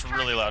 Fohammer's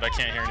really loud. I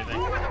can't hear anything.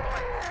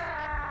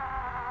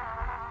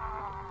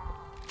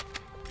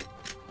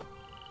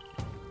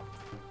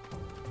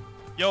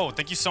 Yo,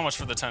 thank you so much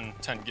for the 10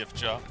 gift,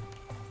 Jaw.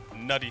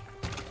 Nutty.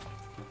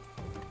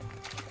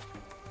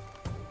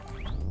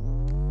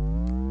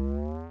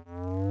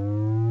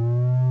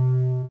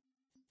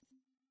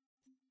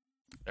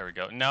 There we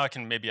go. Now I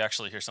can maybe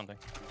actually hear something.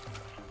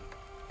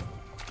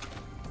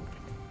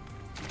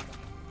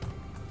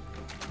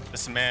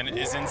 This man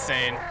is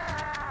insane.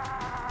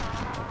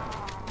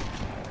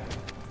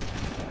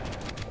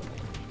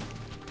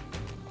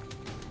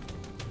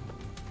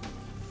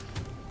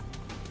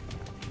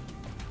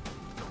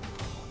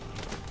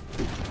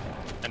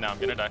 And now I'm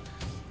gonna die.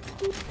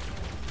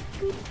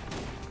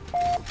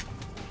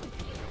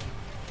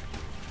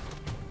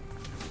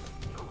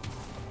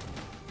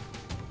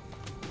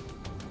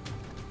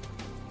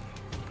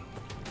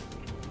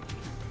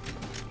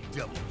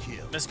 Double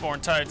kill.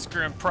 Mistborn, Tides,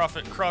 Grim,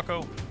 Prophet,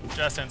 Croco,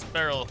 Jazz Hands,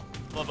 Barrel,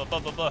 blah blah blah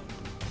blah blah.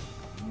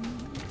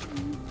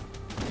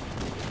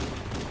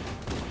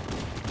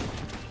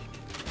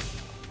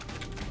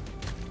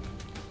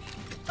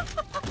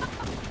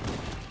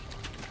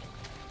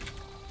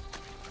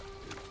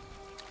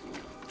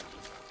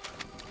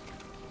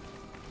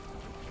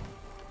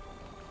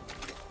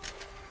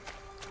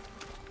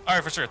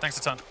 Alright, for sure. Thanks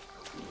a ton.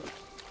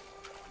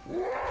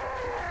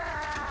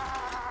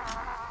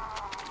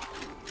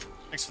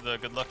 Thanks for the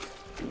good luck.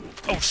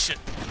 Oh shit.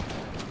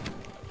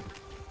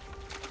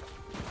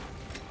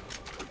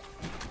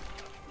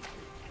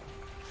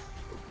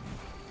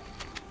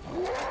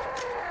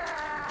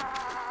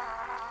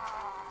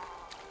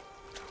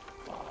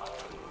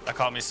 That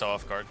caught me so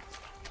off guard.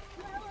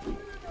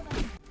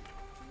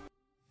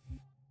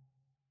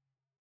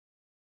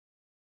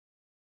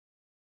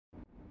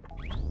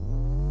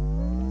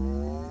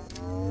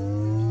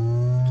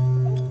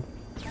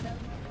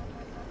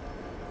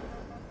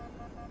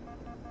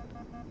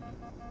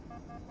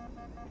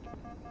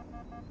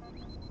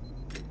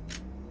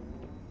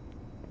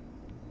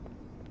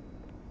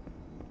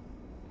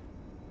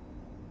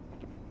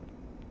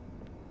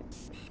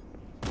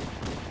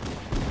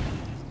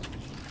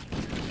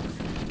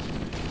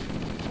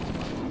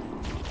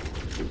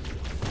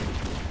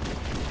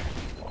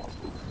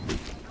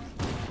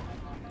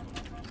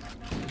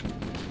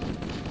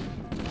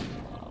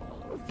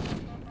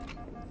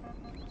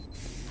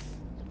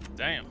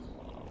 Damn.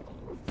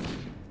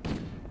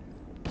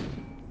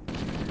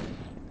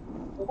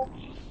 I'm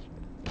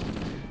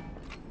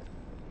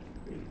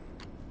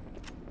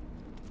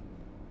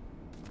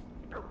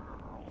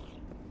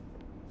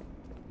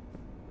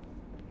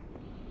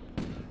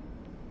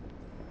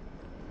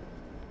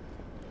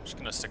just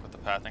gonna stick with the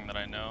pathing that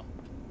I know.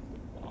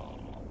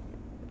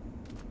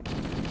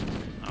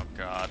 Oh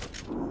god.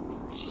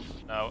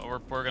 No,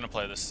 we're gonna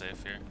play this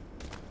safe here.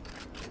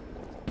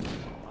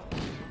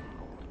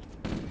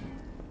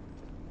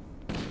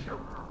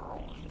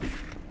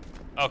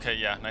 Okay,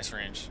 yeah, nice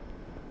range.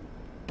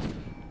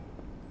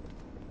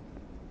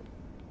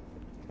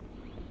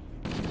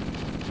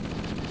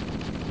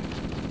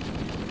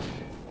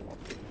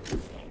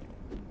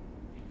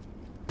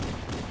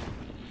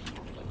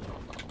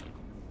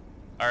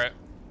 Alright,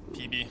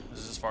 PB, this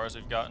is as far as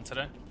we've gotten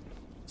today.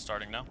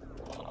 Starting now.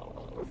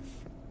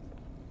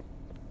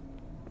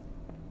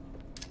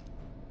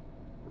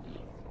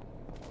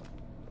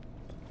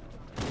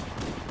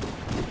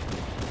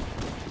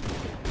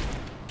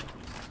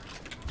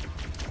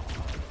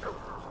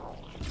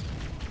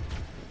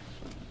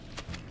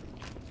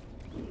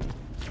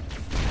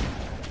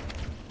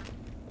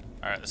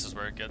 Alright, this is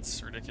where it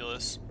gets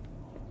ridiculous.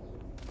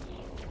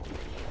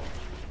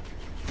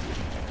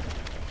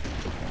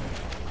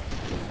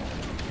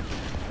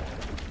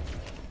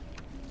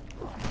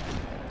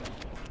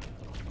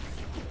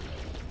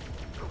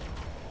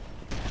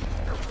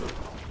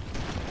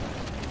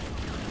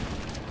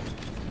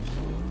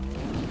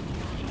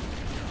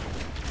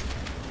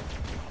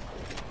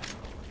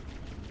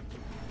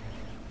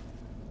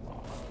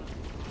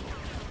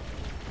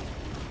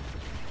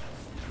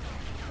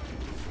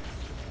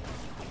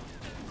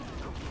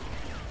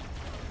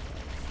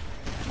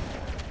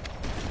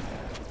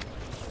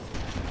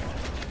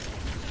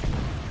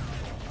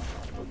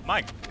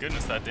 My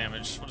goodness, that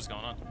damage. What is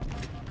going on?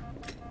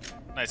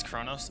 Nice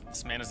Kronos.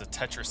 This man is a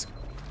Tetris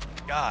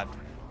god.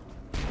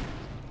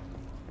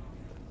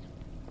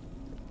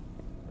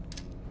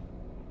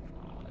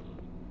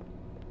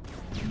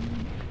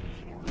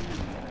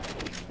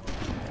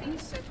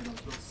 These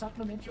Sentinels will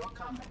supplement your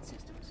combat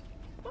systems,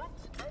 but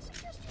I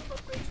suggest you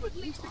upgrade to at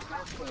least a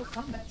Class 12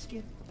 combat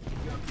skin.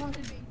 Your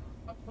quantity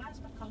of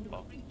plasma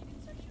conduit breach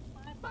in section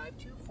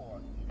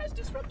 5524 has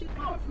disrupted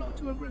power flow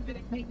to a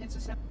gravitic maintenance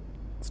assembly.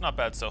 It's not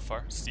bad so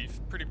far, Steve.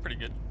 Pretty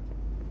good.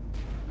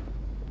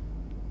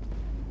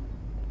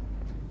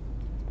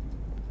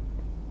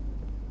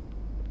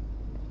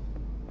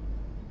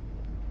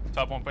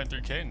 Top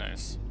 1.3K,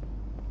 nice.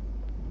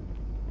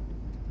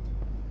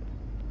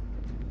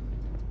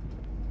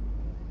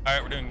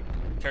 Alright, we're doing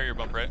carrier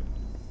bump, right?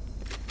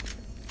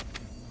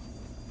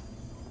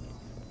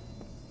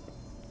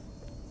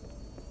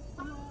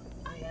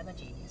 I am a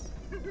genius.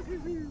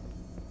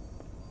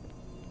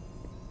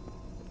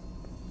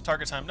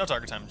 Target time, no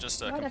target time,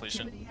 just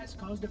completion. Activity has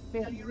caused a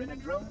failure in a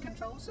drone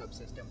control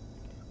subsystem.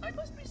 I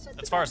must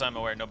reset As far as I'm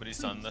aware, nobody's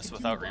done this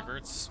without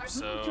reverts,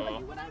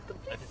 so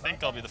I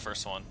think I'll be the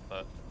first one,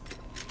 but...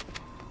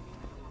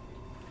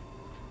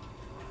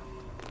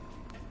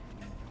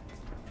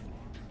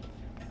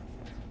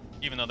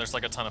 Even though there's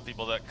like a ton of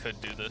people that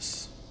could do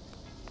this.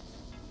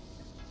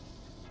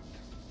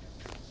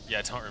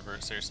 Yeah, don't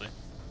revert, seriously.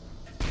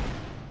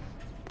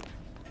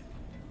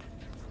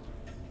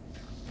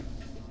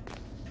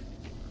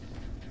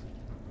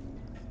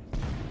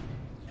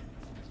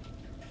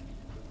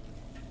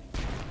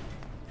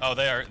 Oh,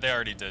 they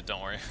already did,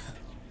 don't worry.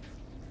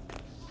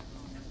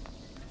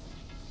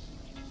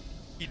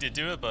 He did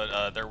do it,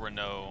 but there were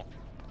no...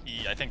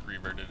 He, I think,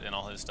 reverted in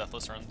all his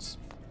Deathless runs.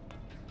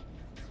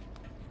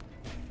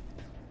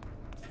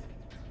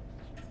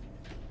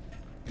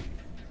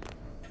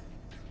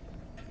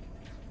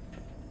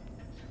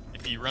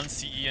 If you run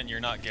CE and you're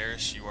not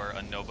Garish, you are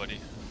a nobody.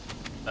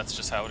 That's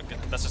just how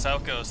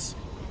it goes.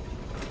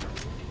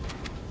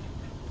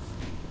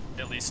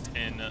 At least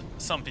in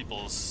some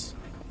people's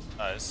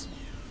eyes.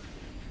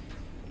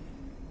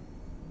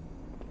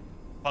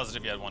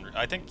 Positive he had one.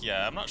 I think,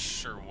 yeah, I'm not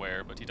sure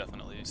where, but he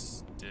definitely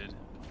did.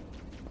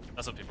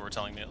 That's what people were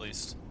telling me, at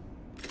least.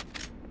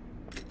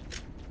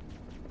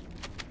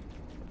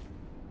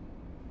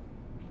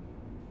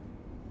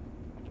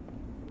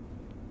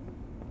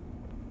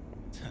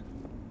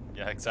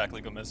 Yeah,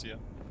 exactly, Gomezia.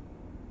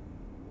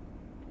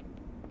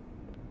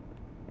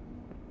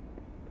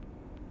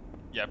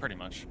 Yeah, pretty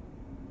much.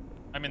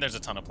 I mean, there's a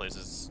ton of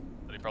places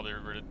that he probably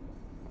reverted.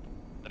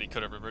 That he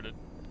could have reverted.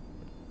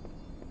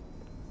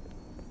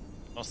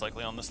 Most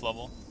likely on this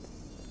level.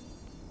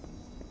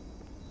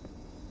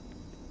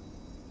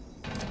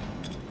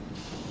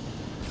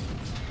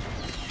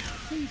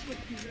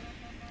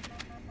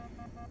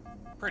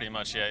 Pretty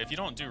much, yeah. If you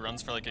don't do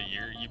runs for like a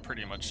year, you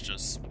pretty much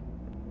just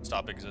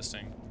stop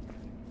existing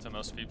to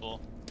most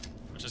people,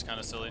 which is kind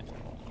of silly.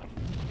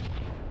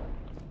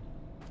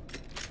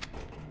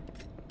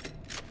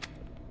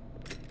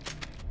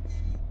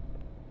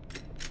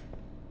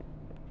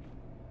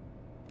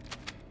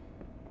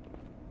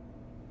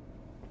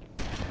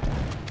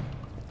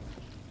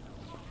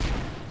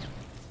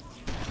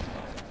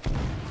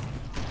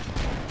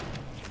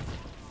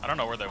 don't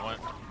know where they went.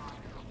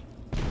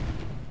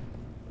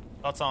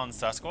 Thoughts on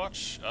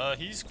Sasquatch?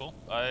 He's cool.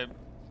 I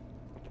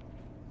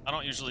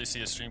don't usually see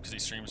his stream because he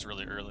streams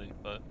really early,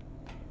 but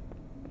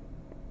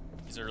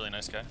he's a really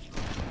nice guy.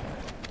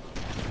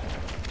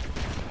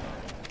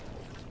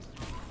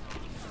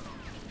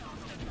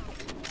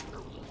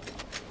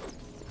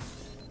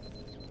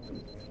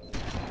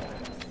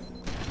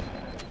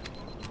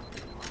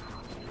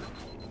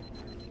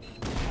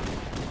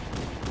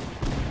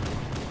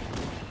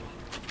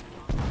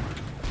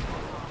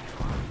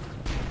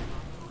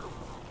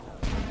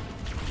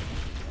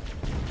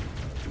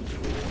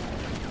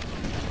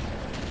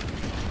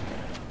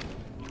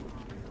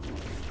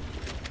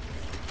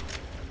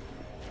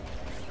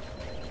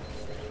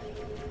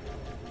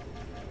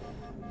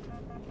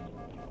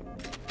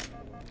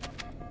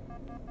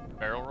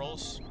 Barrel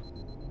rolls.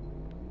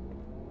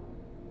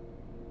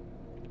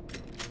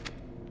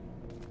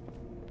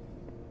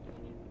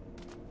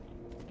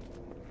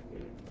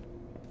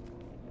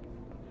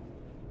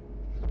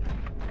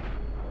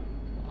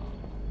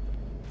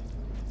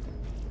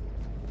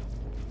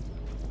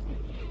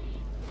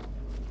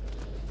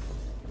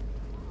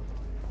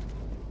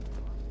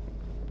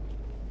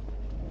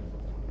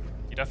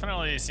 He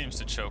definitely seems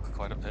to choke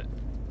quite a bit.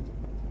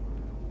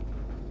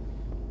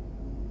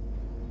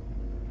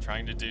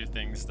 Trying to do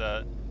things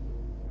that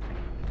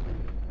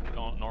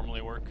don't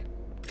normally work.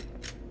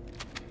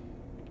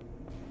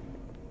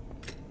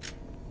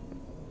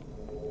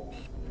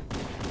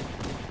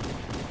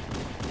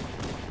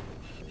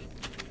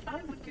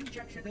 I would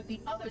conjecture that the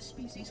other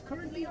species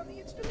currently on the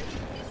installation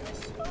is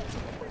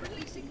responsible for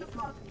releasing the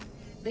flock.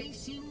 They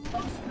seem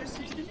most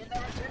persistent in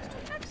their attempts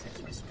to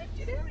access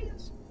restricted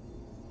areas.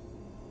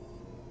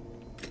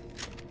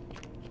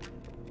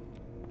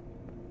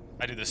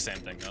 I do the same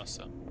thing though,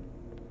 so.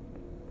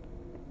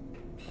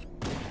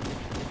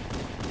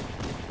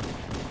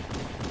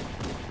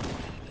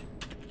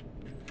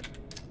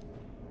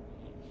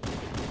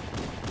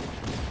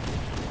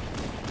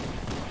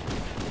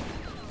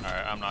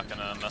 Alright, I'm not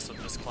gonna mess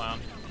with this clown.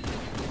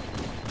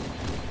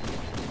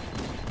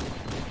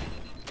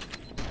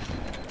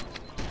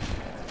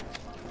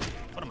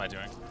 What am I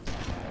doing?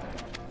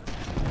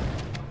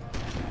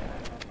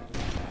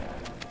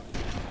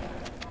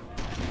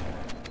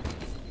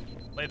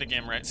 Play the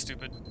game right,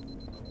 stupid.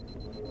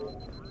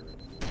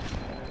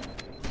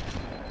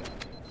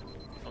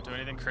 Don't do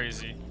anything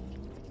crazy.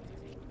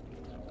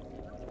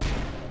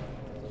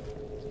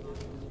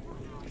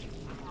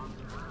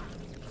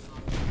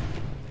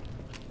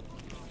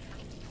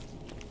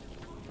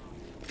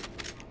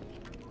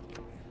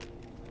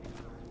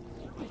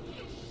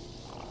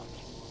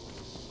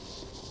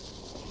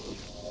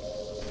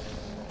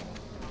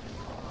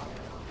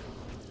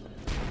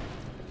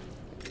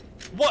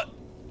 What?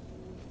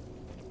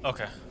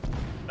 Okay.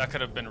 That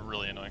could have been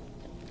really annoying.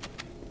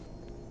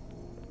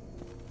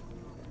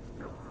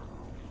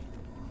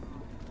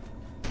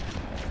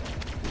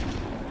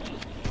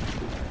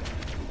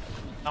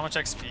 How much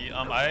XP?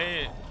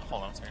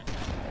 Hold on a second.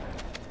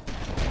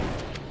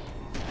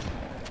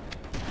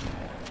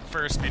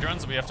 For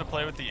speedruns, we have to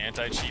play with the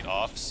anti-cheat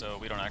off, so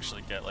we don't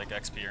actually get like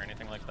XP or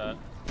anything like that.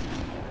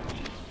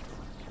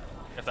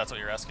 If that's what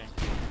you're asking.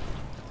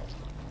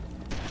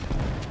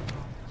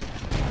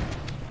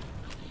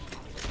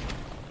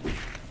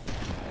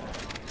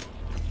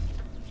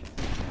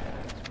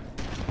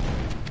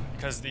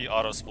 Because the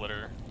auto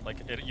splitter, like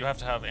you have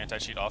to have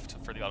anti-cheat off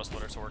for the auto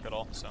splitter to work at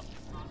all. So,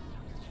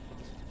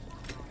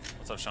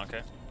 what's up,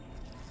 Shanke?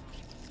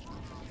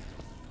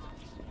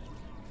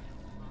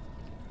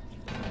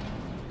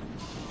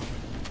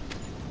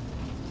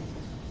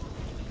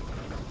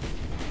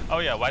 Oh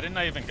yeah, why didn't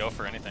I even go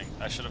for anything?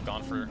 I should have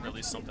gone for at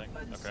least something.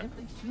 Okay.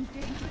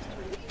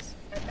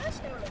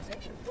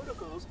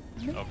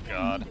 Oh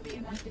god.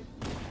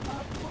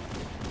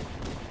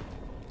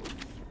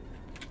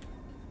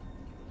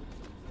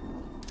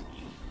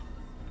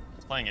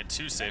 Playing it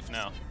too safe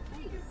now.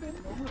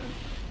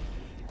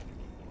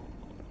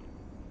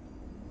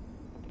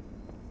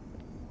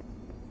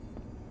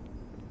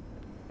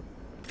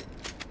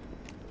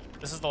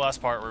 This is the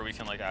last part where we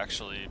can like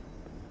actually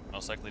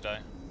most likely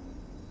die.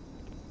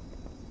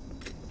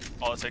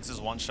 All it takes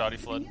is one shoddy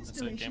flood. That's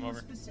it, game over.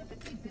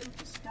 Specifically built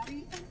to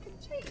study and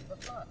contain the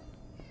flood.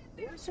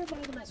 Their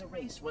survival as a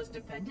race was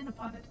dependent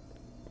upon it.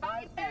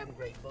 I am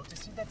grateful to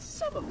see that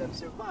some of them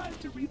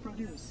survived to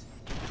reproduce.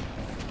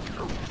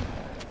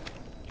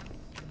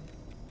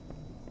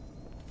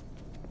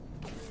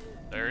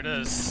 There it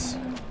is.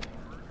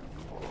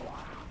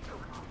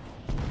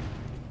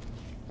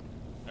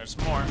 There's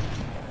more.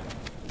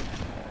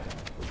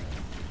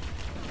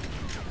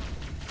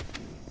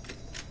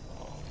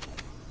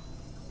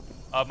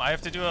 I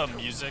have to do a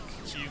music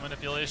cue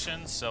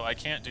manipulation, so I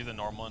can't do the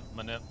normal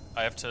manip.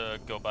 I have to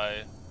go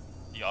by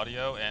the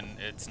audio, and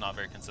it's not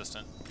very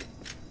consistent.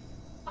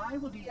 I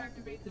will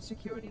deactivate the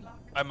security lock.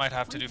 I might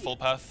have to do full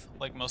path,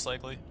 like most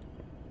likely.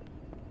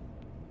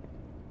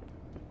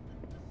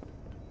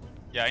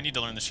 Yeah, I need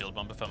to learn the shield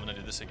bump if I'm gonna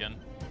do this again.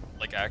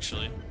 Like,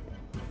 actually.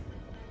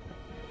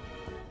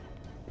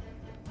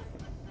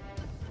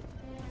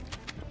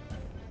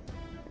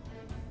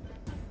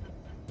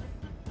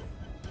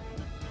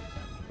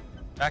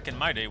 Back in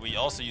my day, we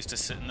also used to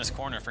sit in this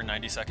corner for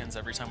 90 seconds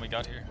every time we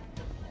got here.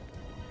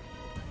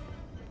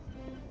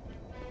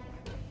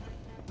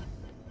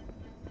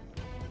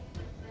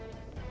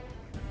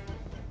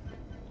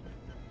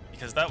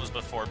 Because that was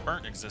before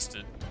Burnt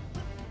existed.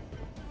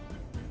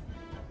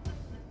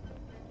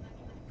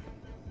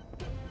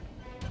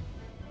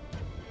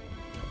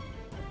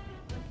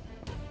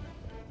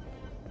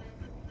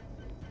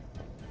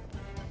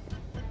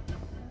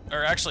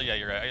 Or actually, yeah,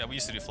 you're right. We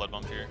used to do flood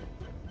bump here.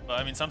 But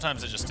I mean,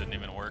 sometimes it just didn't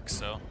even work,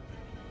 so.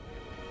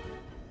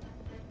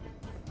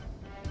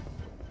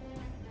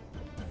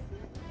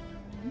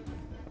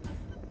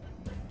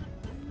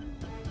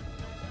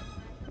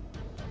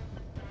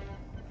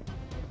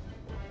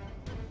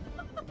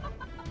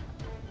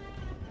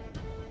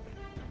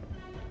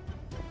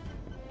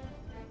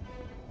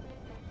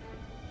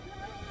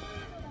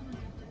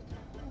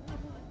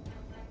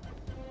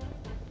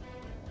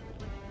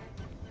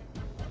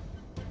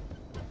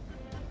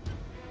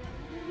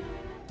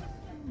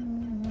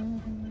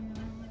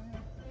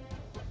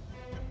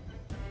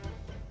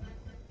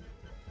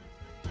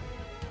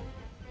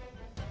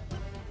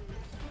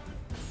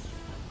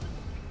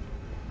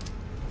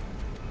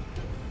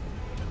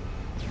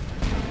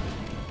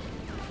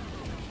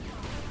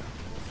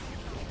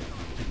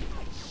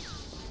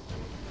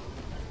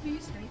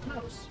 Please stay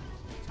close.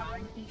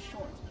 Time is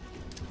short.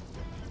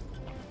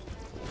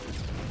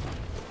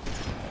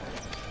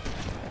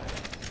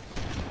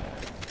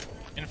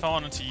 If I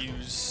wanted to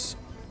use,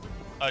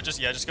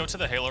 just go to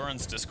the Halo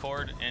Runs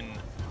Discord, and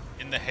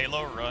in the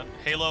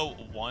Halo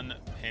 1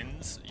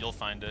 pins, you'll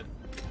find it.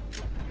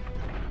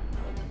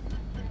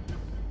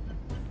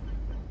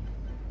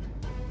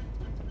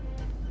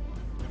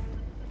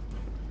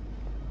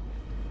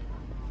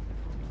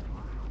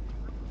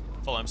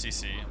 Full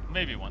MCC,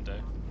 maybe one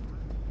day.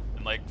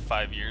 In like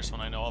 5 years when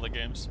I know all the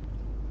games.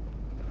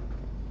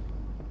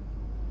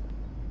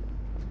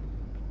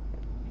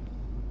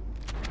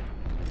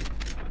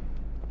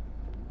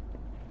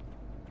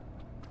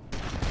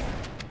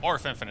 Or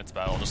if Infinite's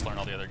bad, I'll just learn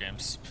all the other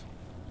games.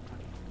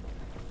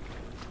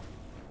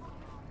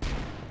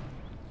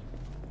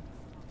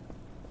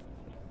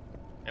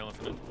 Halo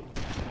Infinite.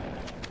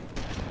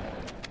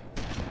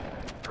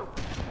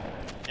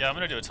 Yeah, I'm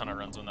gonna do a ton of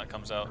runs when that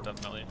comes out,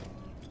 definitely.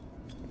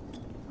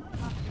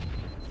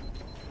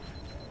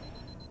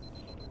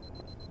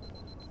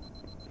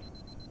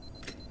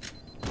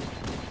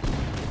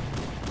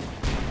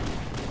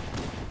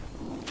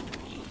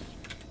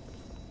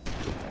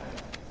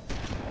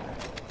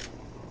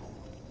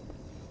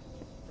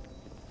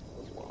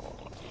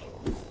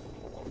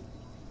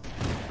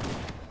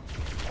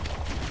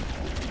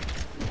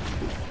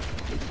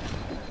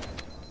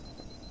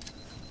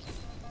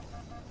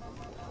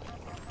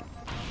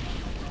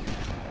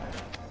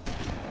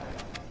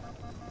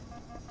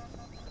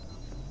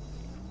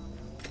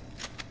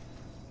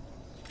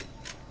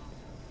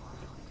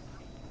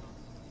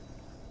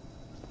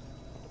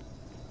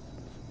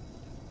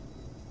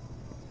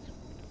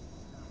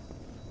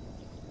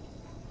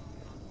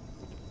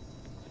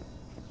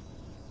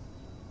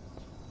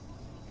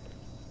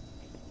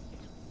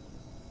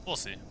 We'll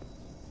see.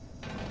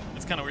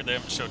 It's kind of weird they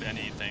haven't showed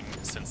anything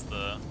since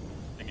the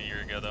thing a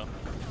year ago, though.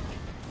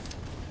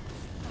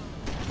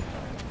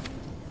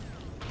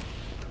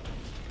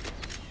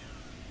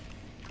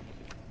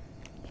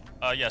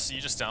 Yeah, so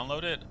you just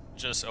download it,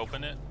 just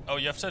open it. Oh,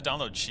 you have to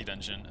download Cheat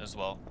Engine as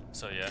well.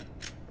 So yeah,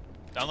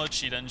 download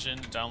Cheat Engine,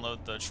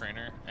 download the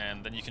trainer,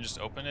 and then you can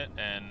just open it,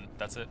 and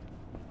that's it.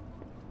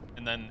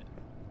 And then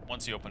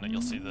once you open it,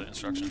 you'll see the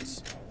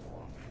instructions.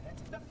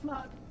 The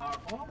Flood are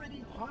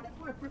already hard at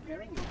work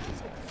preparing your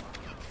visit.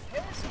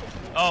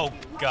 Oh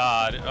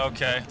God,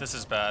 okay, this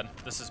is bad.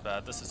 This is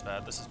bad, this is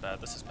bad, this is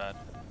bad, this is bad.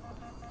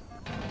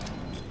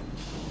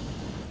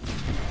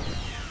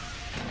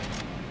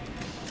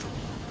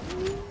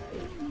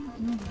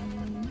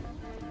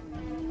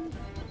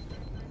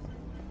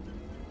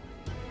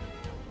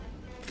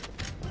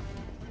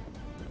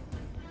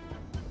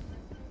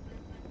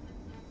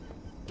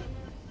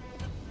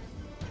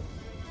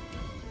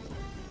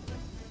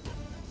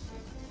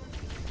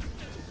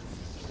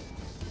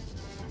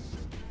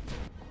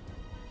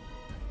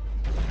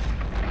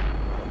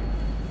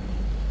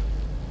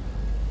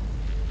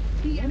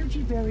 The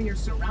energy barrier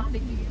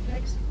surrounding the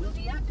index will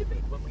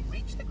deactivate when we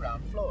reach the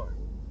ground floor.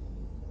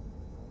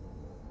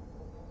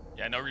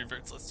 Yeah, no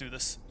reverts, let's do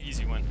this.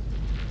 Easy win.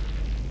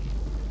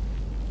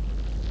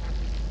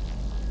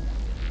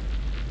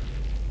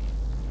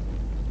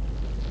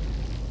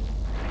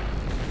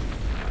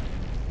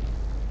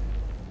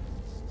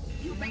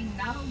 You may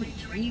now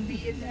retrieve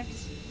the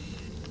index.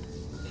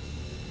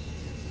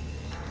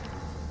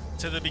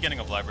 To the beginning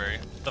of library.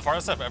 The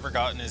farthest I've ever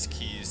gotten is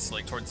keys,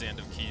 like towards the end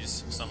of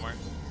keys somewhere.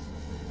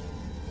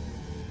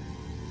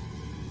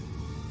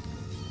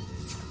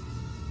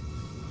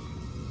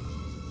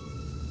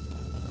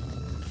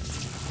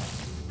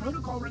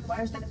 Protocol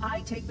requires that I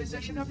take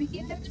possession of the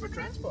index for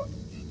transport.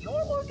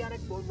 Your organic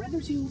form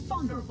renders you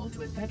vulnerable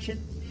to infection.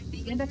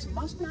 The index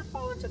must not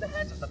fall into the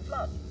hands of the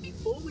Flood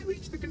before we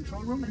reach the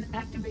control room and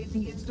activate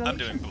the installation. I'm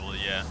doing Bool,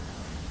 yeah.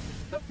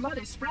 The Flood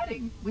is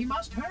spreading. We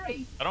must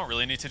hurry. I don't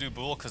really need to do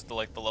Bool because the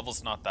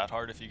level's not that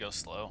hard if you go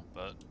slow,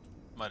 but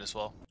might as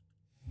well.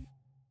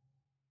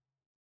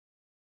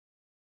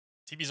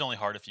 TB's only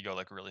hard if you go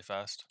like really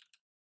fast.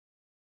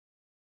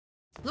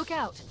 Look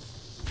out!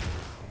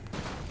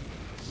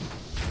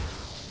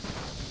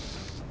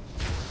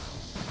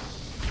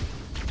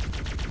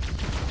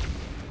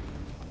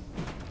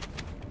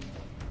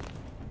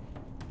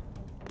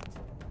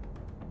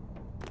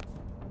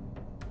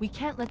 We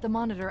can't let the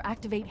Monitor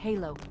activate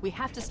Halo. We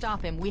have to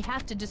stop him. We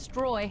have to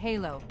destroy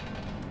Halo.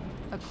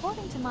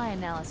 According to my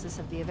analysis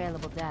of the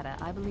available data,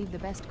 I believe the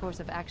best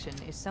course of action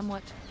is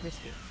somewhat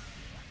risky.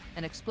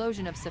 An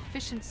explosion of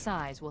sufficient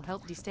size will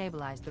help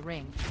destabilize the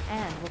ring,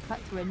 and will cut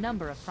through a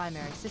number of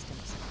primary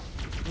systems.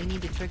 We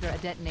need to trigger a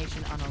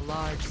detonation on a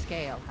large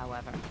scale,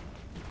 however.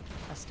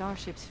 A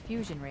starship's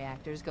fusion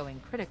reactors going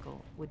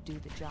critical would do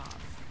the job.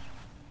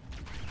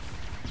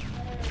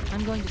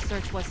 I'm going to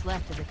search what's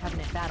left of the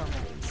Covenant battle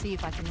net and see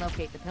if I can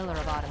locate the Pillar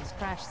of Autumn's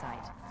crash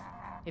site.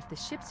 If the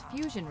ship's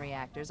fusion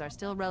reactors are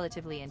still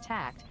relatively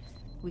intact,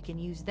 we can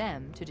use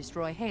them to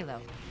destroy Halo.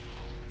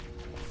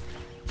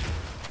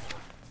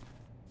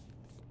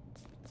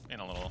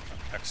 Being a little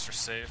extra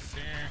safe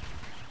here.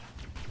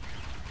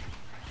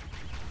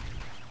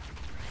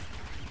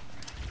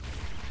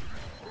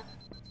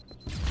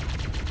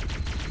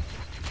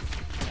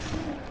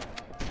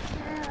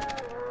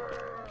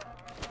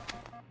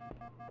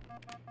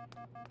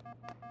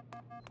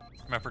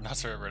 Remember not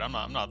to remember it.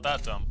 I'm not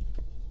that dumb.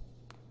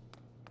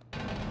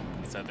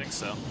 At least I think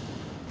so.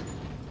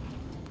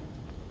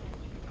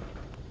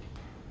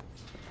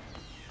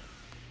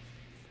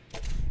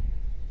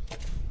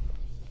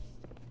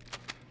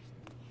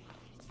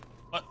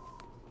 What?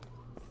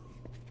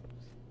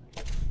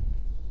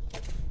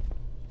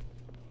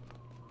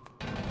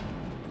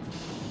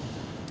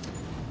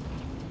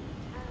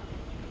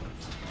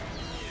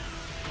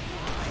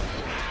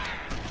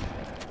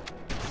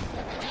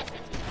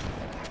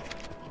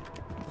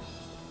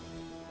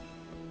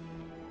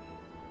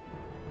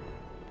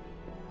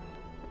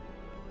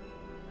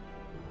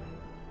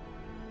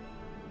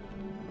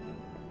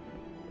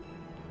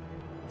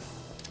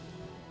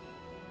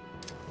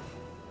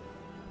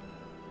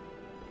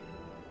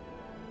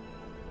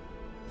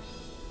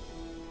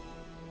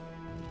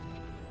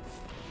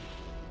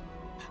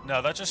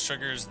 No, that just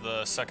triggers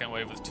the second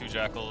wave with 2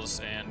 Jackals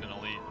and an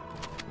Elite.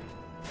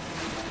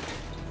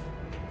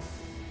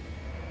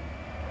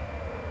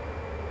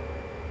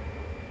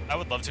 I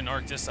would love to know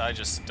this, I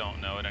just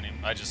don't know it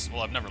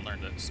well, I've never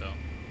learned it, so.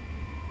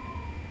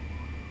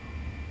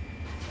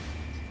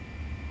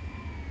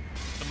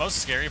 The most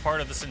scary part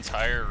of this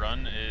entire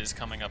run is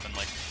coming up in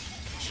like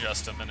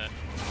just a minute.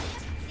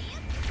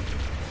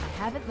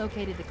 I haven't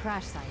located the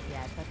crash site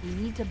yet, but we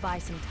need to buy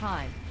some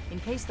time in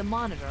case the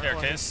Monitor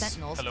or the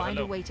Sentinels find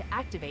a way to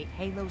activate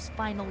Halo's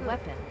final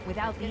weapon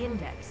without the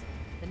index.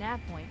 The nav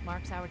point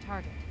marks our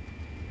target.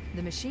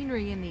 The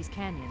machinery in these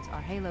canyons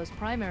are Halo's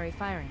primary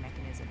firing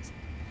mechanisms.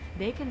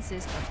 They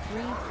consist of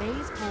 3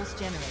 phase pulse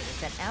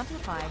generators that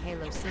amplify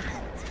Halo's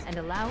signal and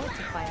allow it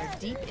to fire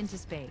deep into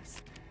space.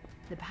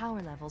 The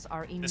power levels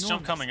are enormous. This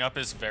jump coming up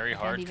is very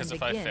hard because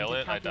if I fail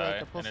it, I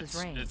die, and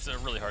it's a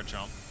really hard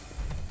jump.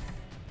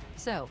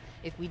 So,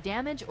 if we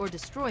damage or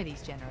destroy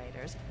these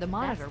generators, the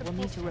Monitor will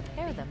need to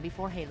repair them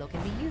before Halo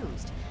can be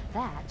used.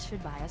 That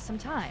should buy us some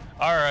time.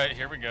 Alright,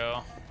 here we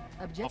go.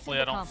 Objective Hopefully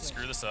I don't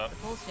screw this up. The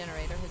pulse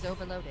generator has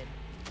overloaded.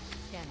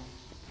 Scanning.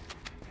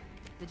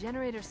 The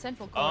generator's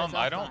central core is offline.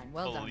 I don't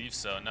well believe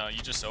so. No,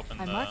 you just open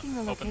I'm marking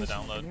the location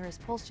download. of the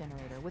nearest pulse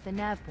generator with a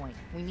nav point.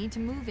 We need to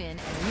move in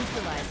and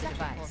neutralize the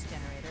device. The pulse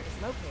generator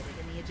is located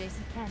in the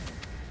adjacent canyon.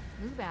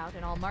 Move out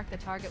and I'll mark the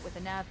target with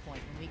a nav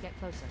point when we get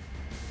closer.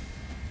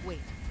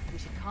 Wait. We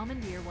should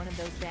commandeer one of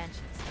those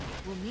Banshees.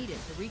 We'll need it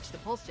to reach the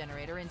pulse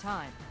generator in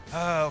time.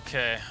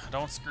 Okay,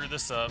 don't screw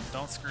this up.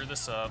 Don't screw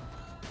this up.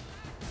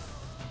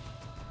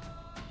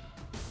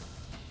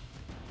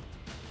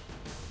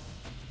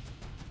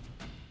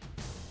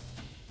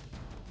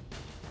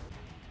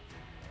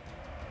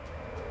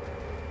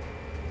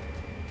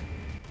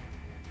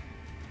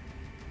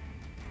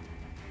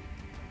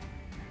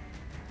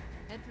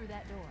 Head through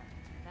that door.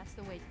 That's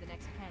the way to the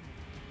next canyon.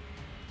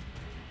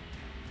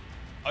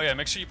 Oh yeah,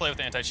 make sure you play with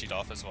anti-cheat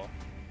off as well.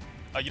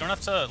 You don't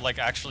have to like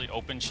actually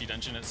open Cheat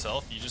Engine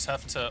itself, you just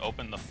have to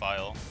open the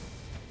file.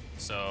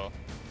 So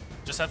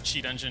just have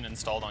Cheat Engine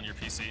installed on your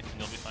PC and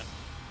you'll be fine.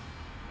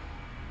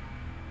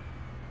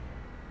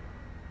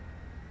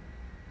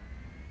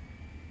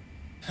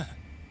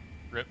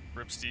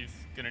 Rip Steve,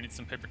 gonna need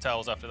some paper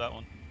towels after that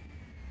one.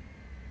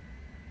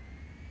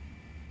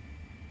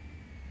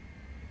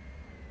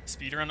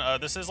 Speedrun,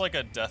 this is like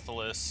a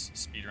deathless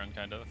speedrun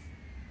kind of.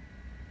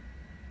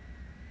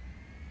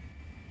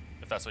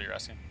 If that's what you're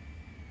asking.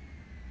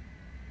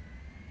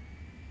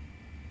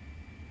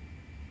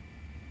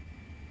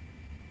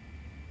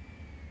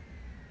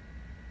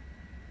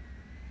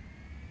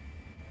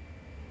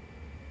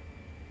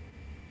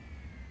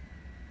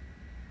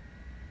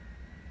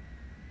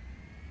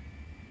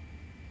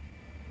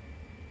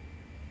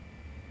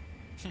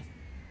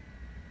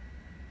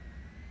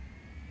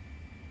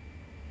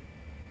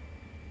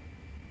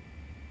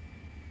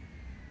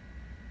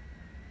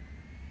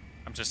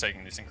 I'm just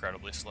taking these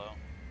incredibly slow.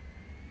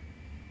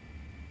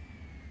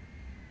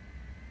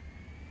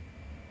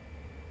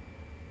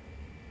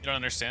 You don't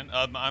understand?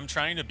 I'm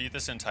trying to beat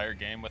this entire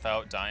game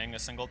without dying a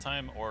single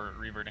time or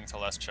reverting to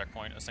last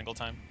checkpoint a single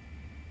time.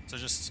 So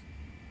just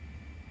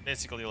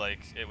basically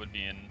like it would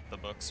be in the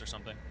books or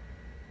something.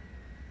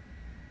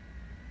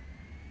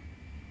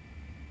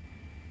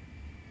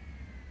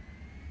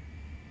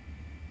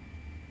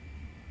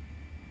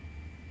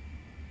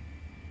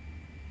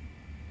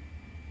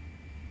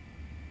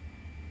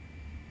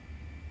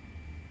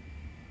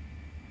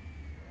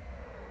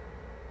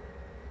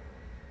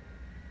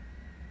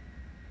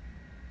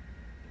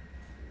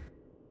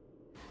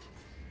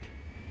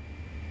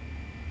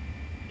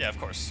 Yeah, of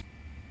course.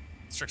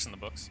 It's tricks in the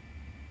books.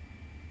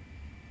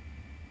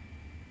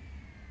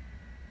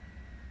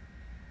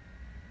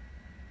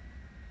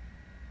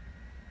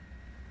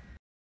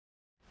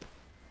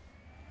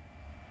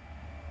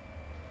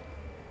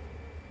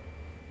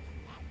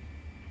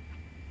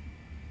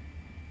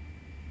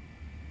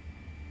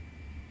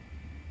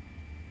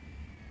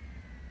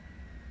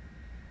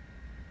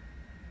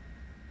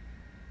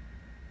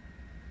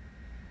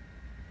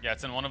 Yeah,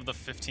 it's in one of the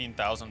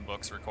 15,000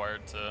 books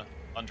required to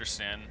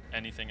understand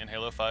anything in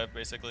Halo 5,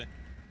 basically.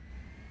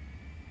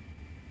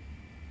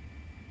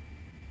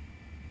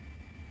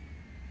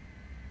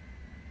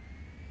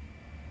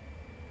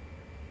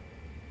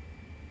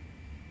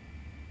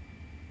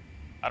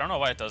 I don't know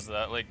why it does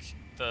that. Like,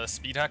 the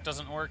speed hack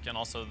doesn't work, and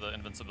also the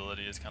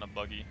invincibility is kind of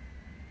buggy.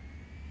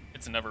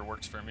 It's never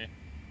worked for me.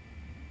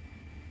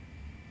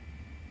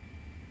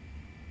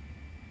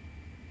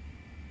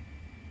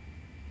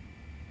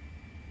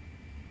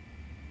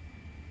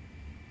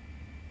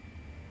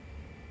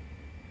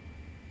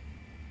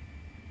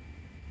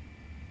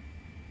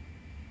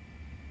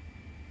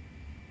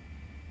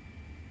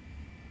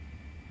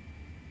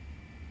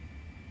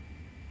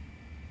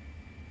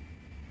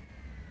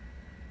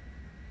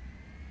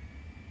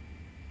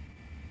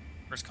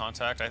 First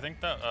Contact, I think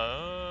that,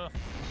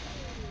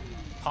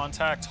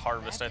 Contact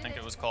Harvest, I think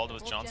it was called,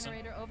 with Johnson.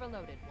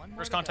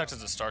 First Contact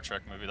is a Star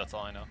Trek movie, that's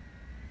all I know.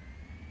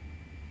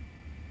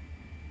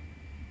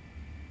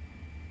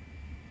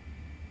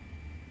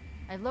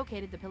 I've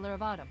located the Pillar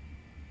of Autumn.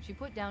 She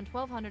put down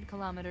 1,200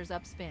 kilometers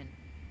upspin.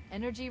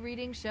 Energy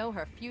readings show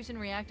her fusion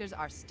reactors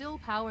are still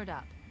powered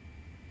up.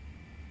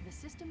 The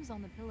systems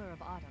on the Pillar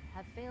of Autumn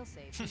have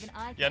failsafes. Even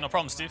I yeah, no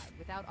problem, Steve.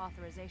 Without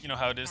authorization. You know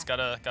how it is.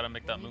 Gotta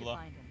make that moolah.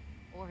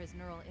 Or his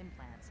neural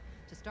implants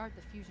to start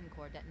the fusion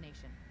core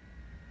detonation.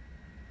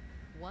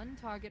 One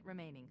target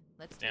remaining.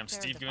 Let's Damn,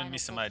 Steve giving me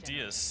some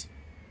ideas.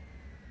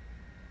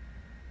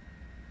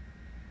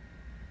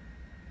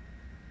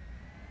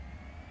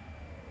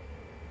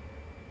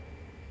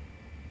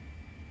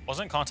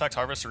 Wasn't Contact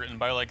Harvest written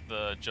by like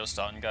the Joe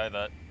Staunton guy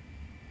that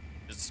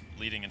is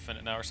leading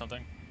Infinite now or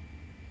something?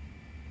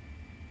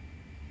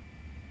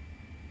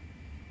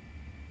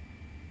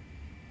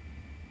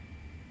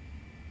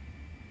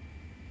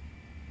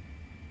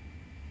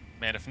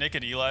 Man, if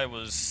Naked Eli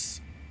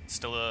was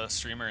still a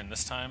streamer in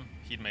this time,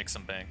 he'd make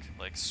some bank,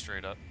 like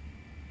straight up.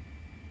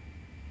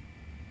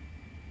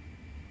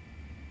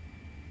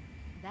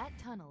 That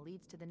tunnel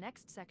leads to the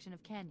next section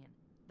of canyon.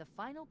 The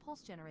final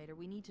pulse generator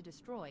we need to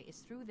destroy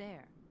is through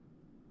there.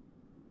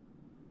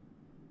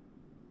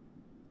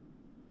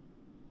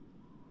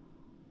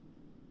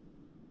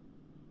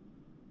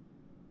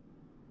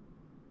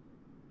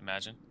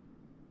 Imagine.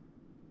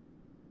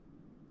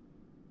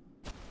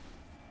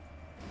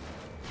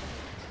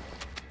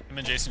 Him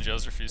and Jason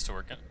Joes refused to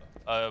work in.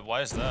 Why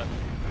is that?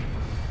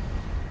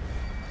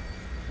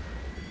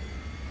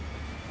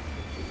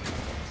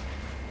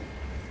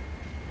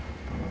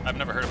 I've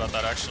never heard about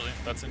that actually.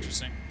 That's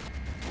interesting.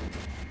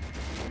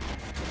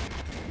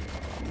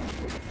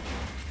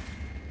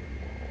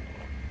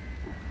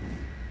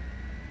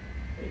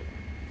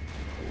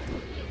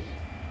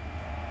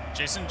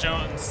 Jason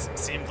Jones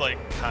seemed like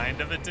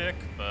kind of a dick,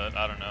 but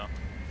I don't know.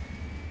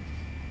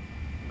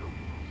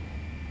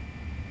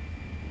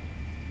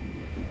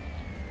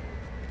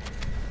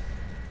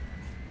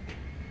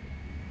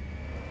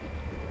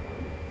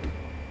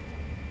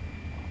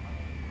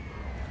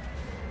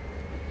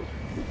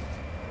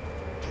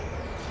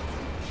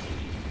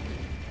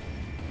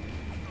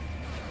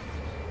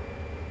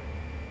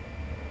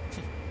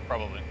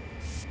 Probably.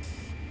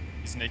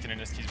 He's naked in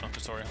his keys bump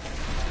tutorial.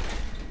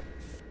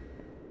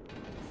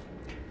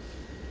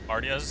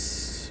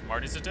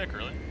 Marty's a dick,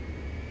 really?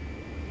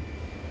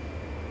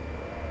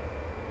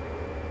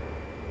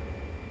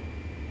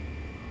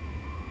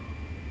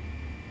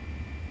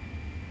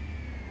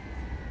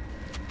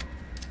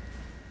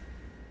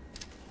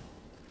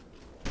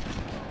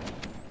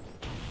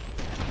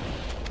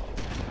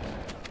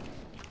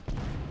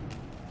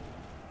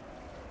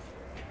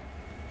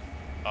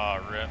 Aw,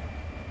 rip.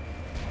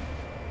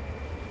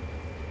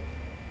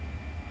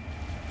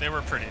 They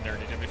were pretty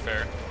nerdy, to be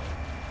fair.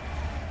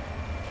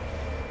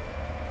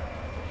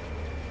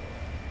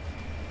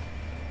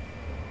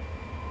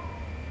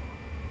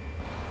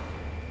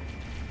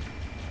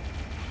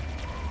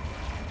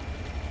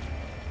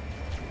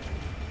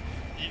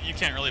 you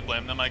can't really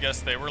blame them, I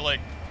guess. They were like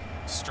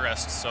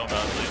stressed so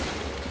badly.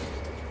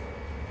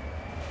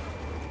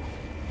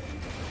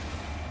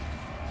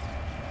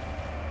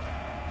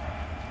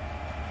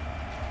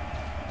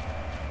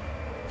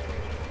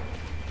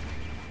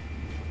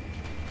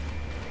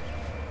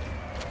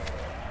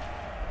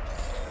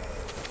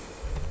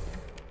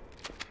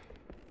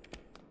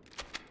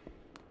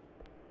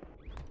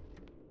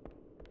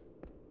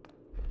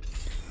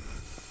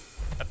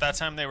 At that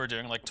time, they were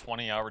doing like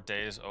 20-hour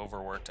days,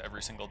 overworked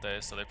every single day,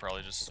 so they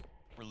probably just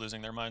were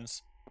losing their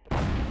minds. All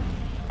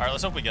right,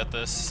 let's hope we get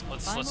this.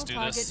 Let's do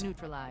target this.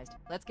 Neutralized.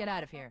 Let's get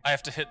out of here. I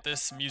have to hit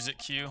this music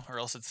cue, or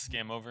else it's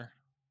game over.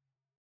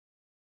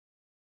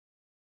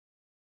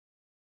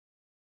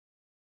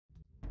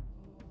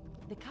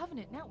 The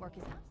Covenant network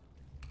is out.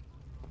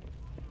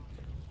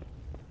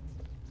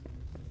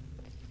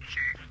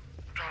 Chief,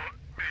 don't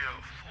be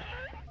a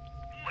fool.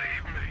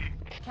 Leave me.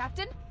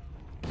 Captain?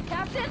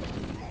 Captain?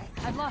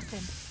 I've lost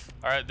him.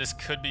 All right, this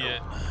could be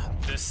it.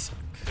 This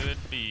could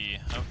be.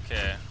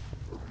 Okay.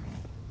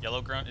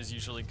 Yellow grunt is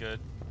usually good.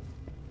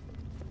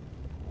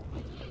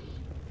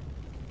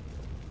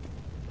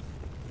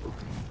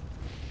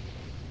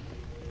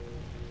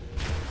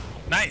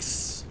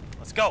 Nice.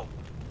 Let's go.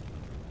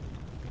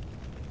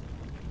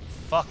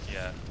 Fuck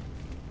yeah.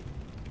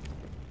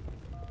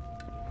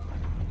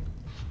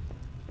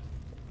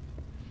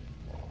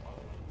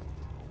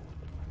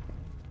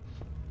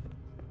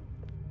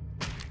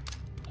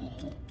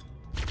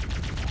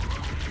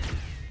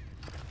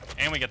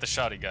 And we get the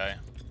shoddy guy.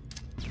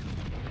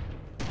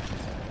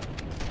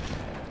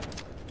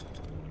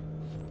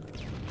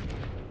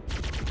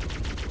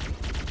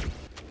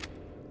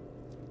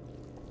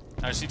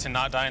 I just need to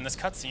not die in this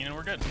cutscene and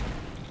we're good.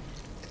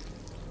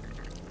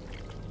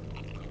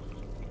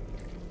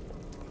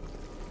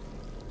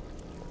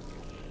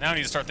 Now I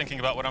need to start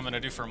thinking about what I'm going to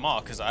do for Maw,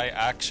 because I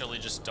actually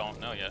just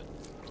don't know yet.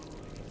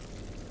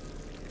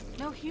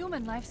 No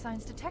human life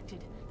signs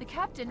detected. The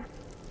captain,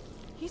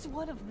 he's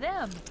one of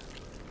them.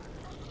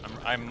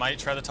 I might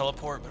try to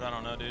teleport, but I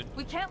don't know, dude.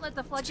 We can't let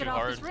the flood too get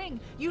off his hard. ring.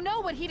 You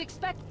know what he'd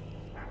expect.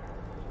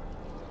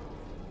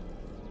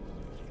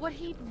 What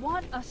he'd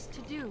want us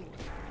to do.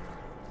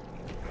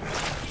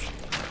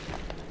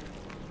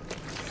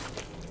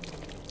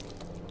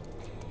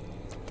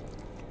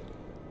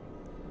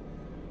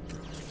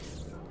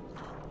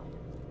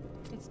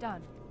 It's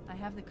done. I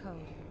have the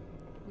code.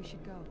 We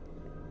should go.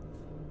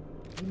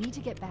 We need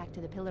to get back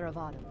to the Pillar of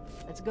Autumn.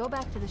 Let's go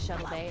back to the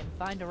shuttle bay and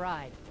find a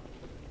ride.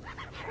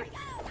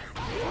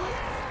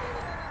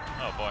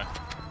 Oh boy.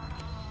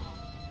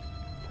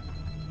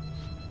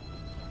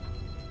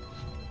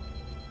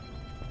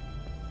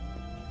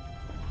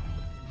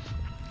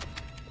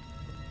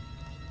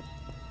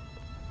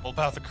 What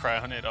about the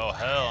Cryonet? Oh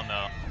hell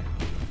no.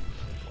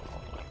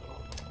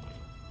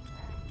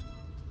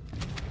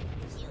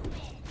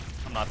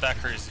 I'm not that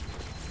crazy.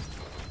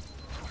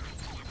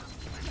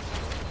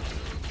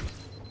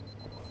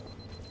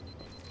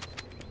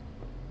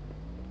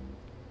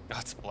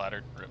 Got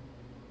splattered. Rip.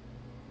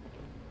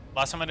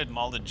 Last time I did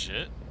Maw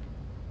legit?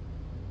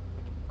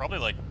 Probably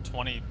like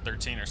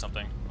 2013 or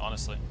something,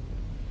 honestly.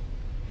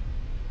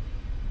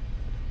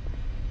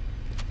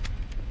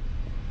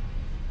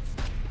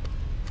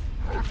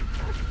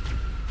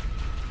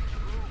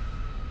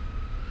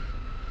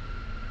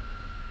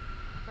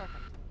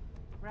 Perfect.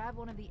 Grab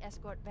one of the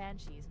escort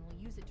banshees and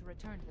we'll use it to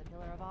return to the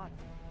Pillar of Autumn.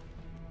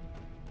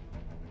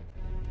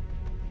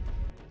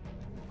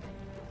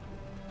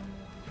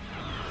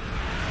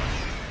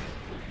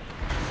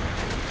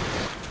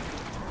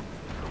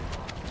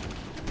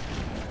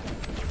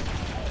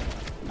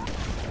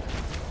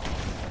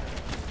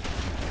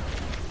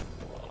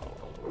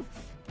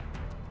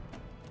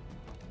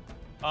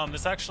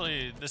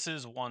 This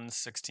is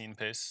 116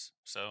 pace,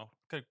 so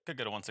could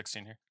get a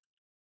 116 here.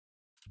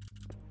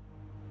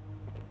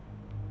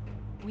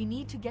 We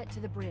need to get to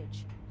the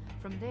bridge.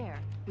 From there,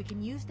 we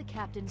can use the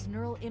captain's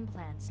neural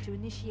implants to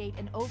initiate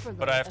an overload.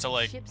 But I have of to the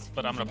like, ship's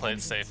but I'm gonna fusion play it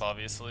engines. safe,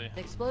 obviously.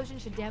 The explosion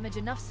should damage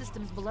enough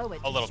systems below it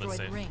A to little bit destroy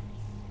safe. the ring.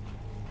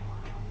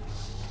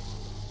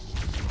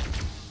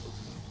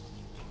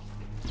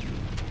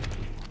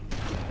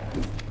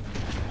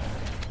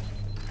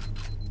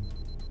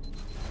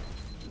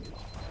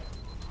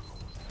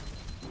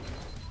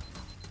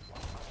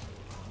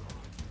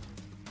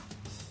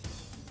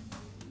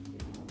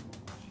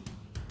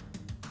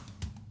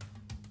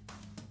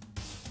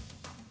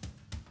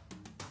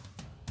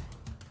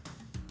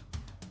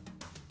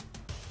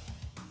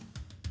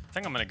 I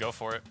think I'm gonna go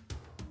for it.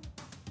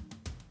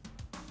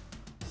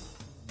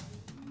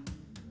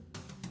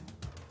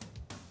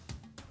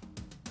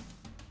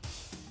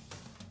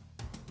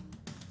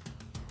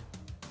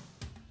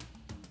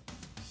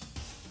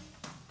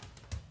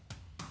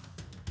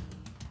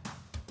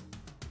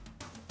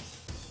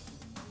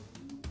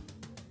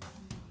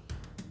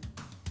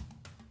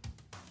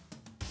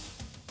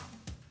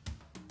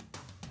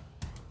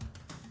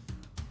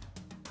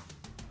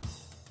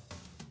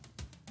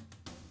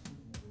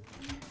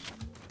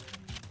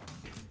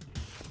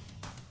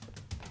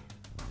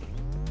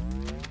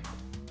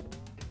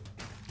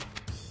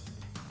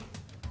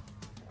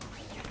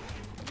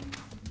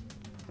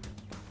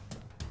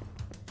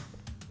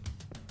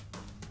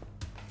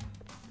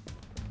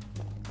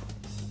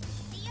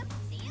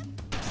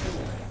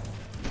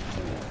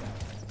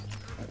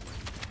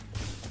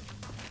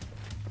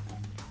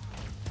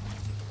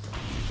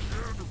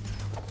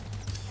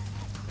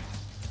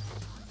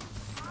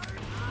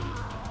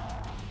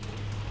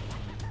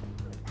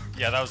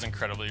 Yeah, that was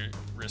incredibly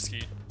risky.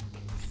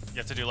 You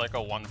have to do like a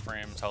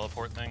 1-frame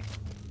teleport thing.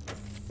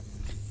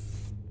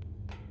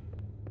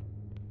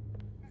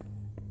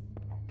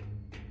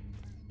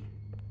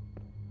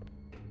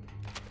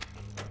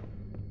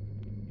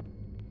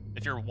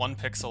 If you're 1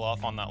 pixel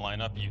off on that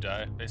lineup, you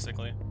die,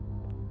 basically.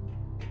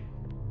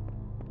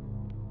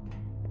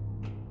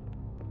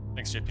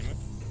 Thanks, JP Move.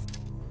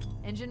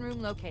 Engine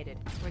room located.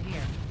 We're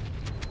here.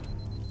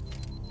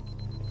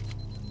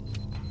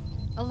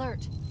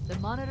 Alert! The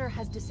monitor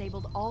has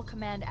disabled all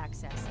command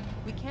access.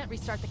 We can't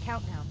restart the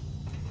countdown.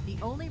 The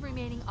only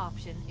remaining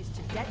option is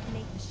to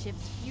detonate the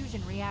ship's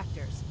fusion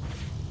reactors.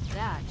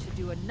 That should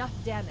do enough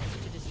damage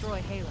to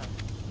destroy Halo.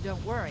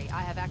 Don't worry,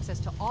 I have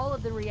access to all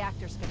of the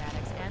reactor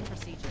schematics and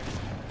procedures.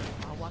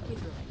 I'll walk you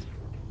through it.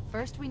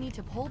 First, we need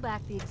to pull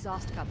back the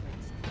exhaust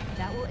couplings.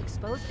 That will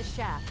expose a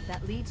shaft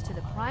that leads to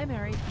the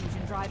primary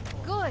fusion drive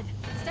core. Good!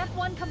 Step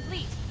 1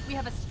 complete. We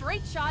have a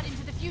straight shot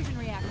into the fusion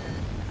reactor.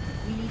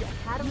 We need a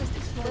catalyst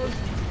explosion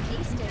to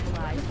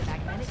destabilize the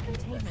magnetic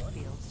containment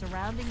field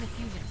surrounding the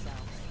fusion cell.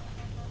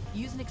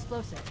 Use an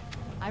explosive.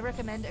 I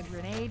recommend a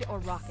grenade or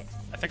rocket.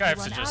 I think I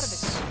have to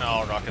just... No,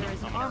 I'll rocket. There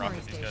is an I'm gonna armory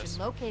rocket these station guys.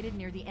 located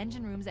near the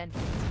engine room's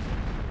entrance.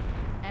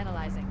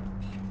 Analyzing.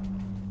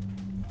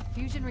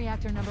 Fusion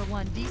reactor number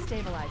 1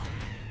 destabilizing.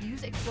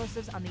 Use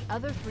explosives on the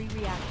other 3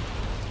 reactors.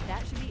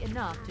 That should be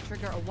enough to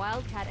trigger a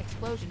wildcat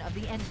explosion of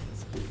the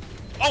engines.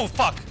 Oh,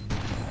 fuck!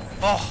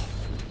 Oh!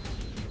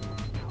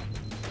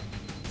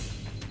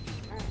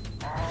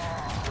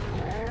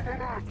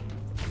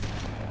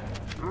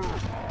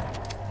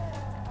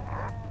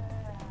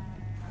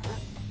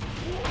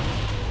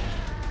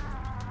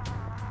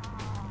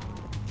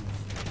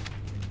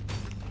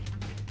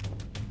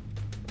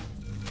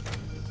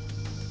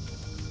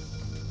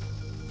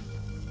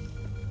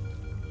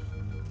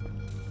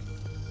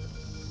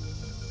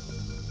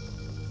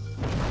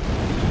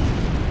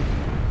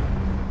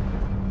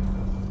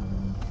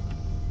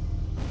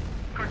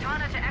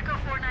 Cortana to Echo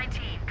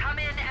 419. Come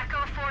in,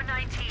 Echo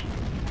 419.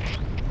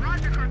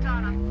 Roger,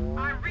 Cortana.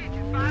 I read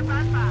you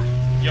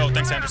 555. Yo,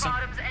 thanks, Anderson.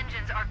 Bottom's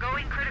engines are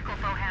going critical,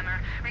 Foehammer.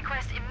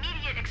 Request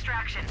immediate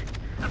extraction.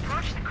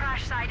 Approach the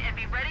crash site and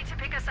be ready to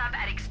pick us up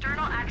at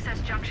external access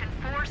junction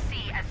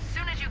 4C as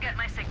soon as you get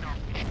my signal.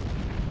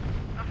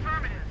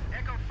 Affirmative.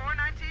 Echo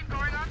 419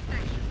 going on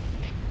station.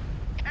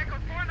 Echo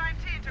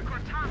 419 to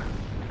Cortana.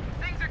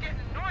 Things are getting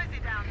noisy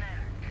down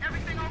there.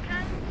 Everything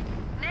okay?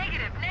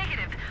 Negative,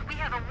 negative. We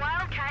have a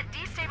wildcat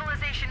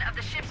destabilization of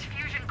the ship's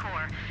fusion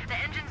core. The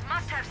engines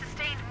must have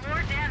sustained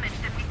more damage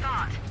than we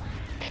thought.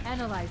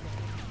 Analyzing.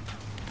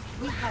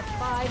 We have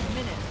 5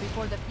 minutes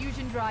before the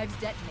fusion drives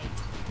detonate.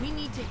 We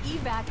need to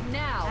evac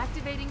now.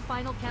 Activating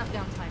final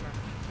countdown timer.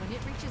 When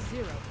it reaches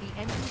 0, the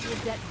engines will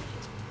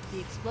detonate. The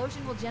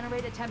explosion will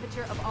generate a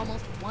temperature of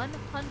almost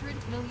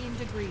 100 million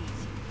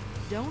degrees.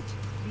 Don't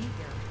be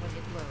here when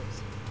it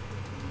blows.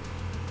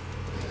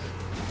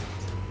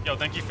 Yo,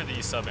 thank you for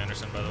the sub,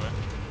 Anderson, by the way.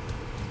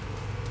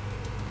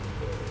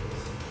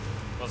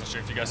 Wasn't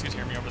sure if you guys could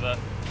hear me over that.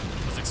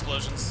 Those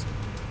explosions.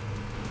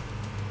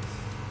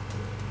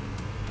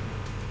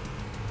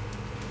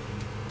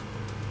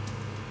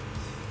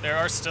 There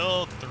are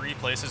still 3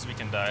 places we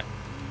can die.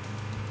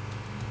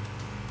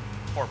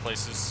 4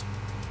 places.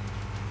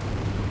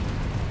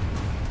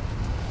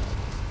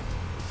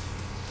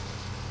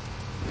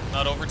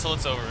 Not over till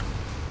it's over.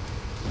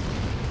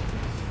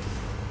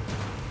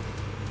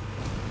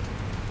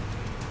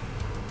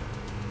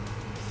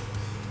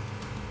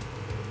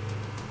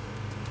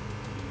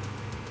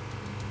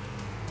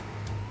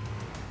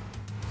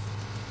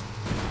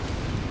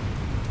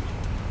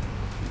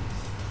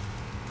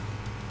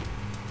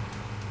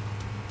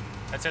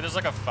 I'd say there's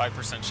like a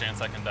 5% chance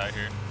I can die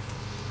here.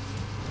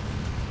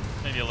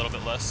 Maybe a little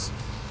bit less.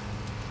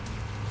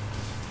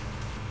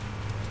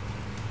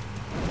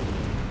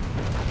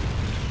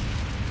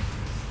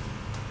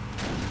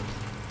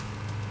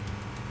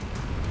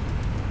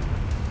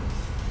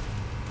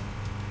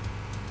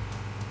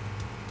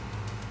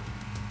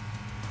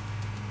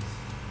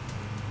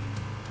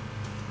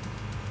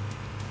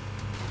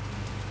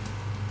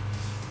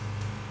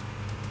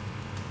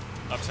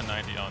 Up to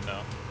 90 on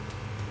now.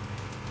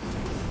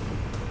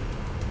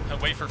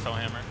 Wait for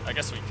Foehammer. I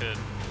guess we could.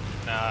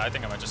 Nah, I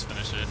think I might just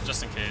finish it,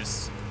 just in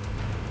case.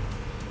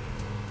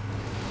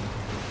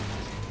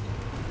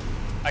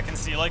 I can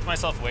see like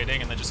myself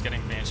waiting and then just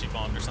getting Banshee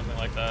bombed or something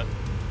like that.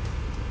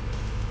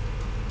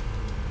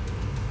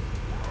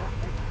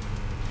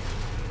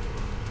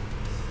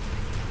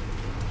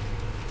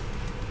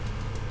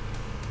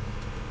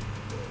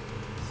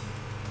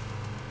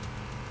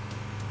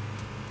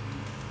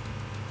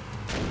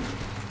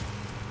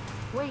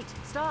 Wait,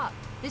 stop!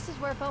 This is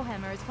where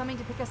Foehammer is coming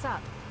to pick us up.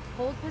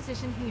 Hold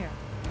position here.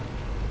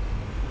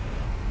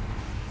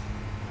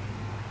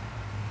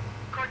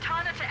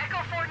 Cortana to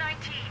Echo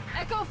 419.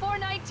 Echo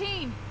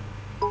 419!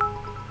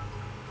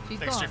 She's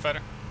Thanks, gone. Street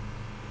Fighter.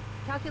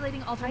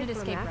 Calculating alternate Type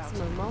for escape route.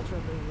 maximum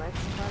ultra-boom, let's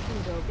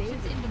fucking go, baby.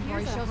 Ship's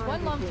inventory Here's shows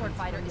one 100 Longshore bins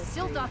fighter from is the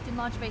still street. docked in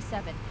Launch Bay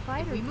 7.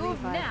 Fighter If we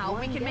move now,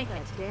 we 351, can make get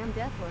it. that damn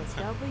death horse.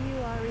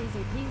 WR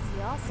easy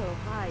peasy. Also,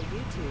 hi,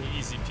 YouTube.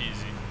 Easy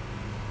peasy.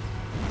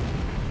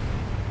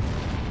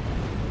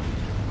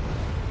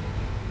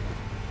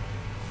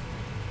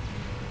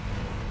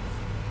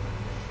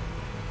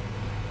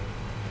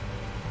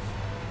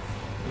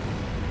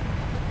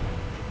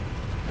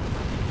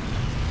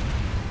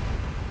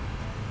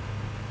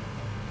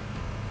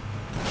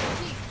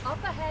 Chief,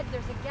 up ahead,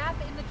 there's a gap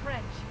in the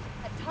trench.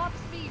 At top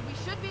speed, we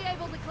should be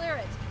able to clear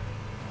it.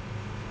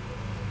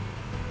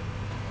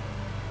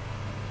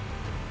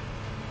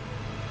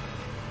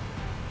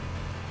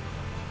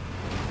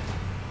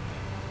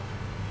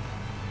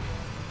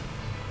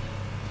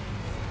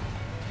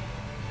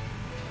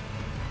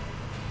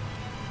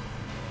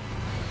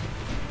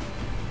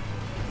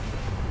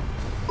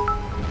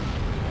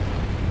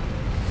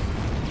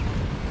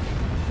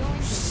 Going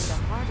to need a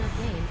harder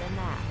game than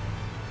that.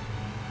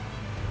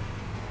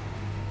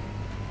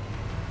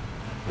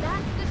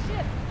 That's the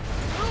ship!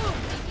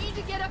 Move! We need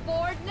to get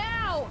aboard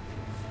now!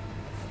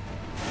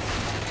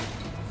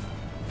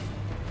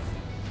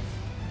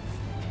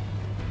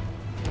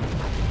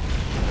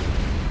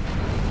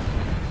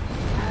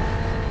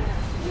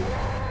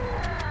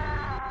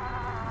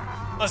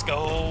 Let's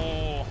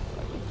go.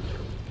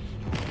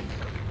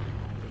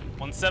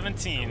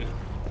 117.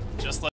 Just like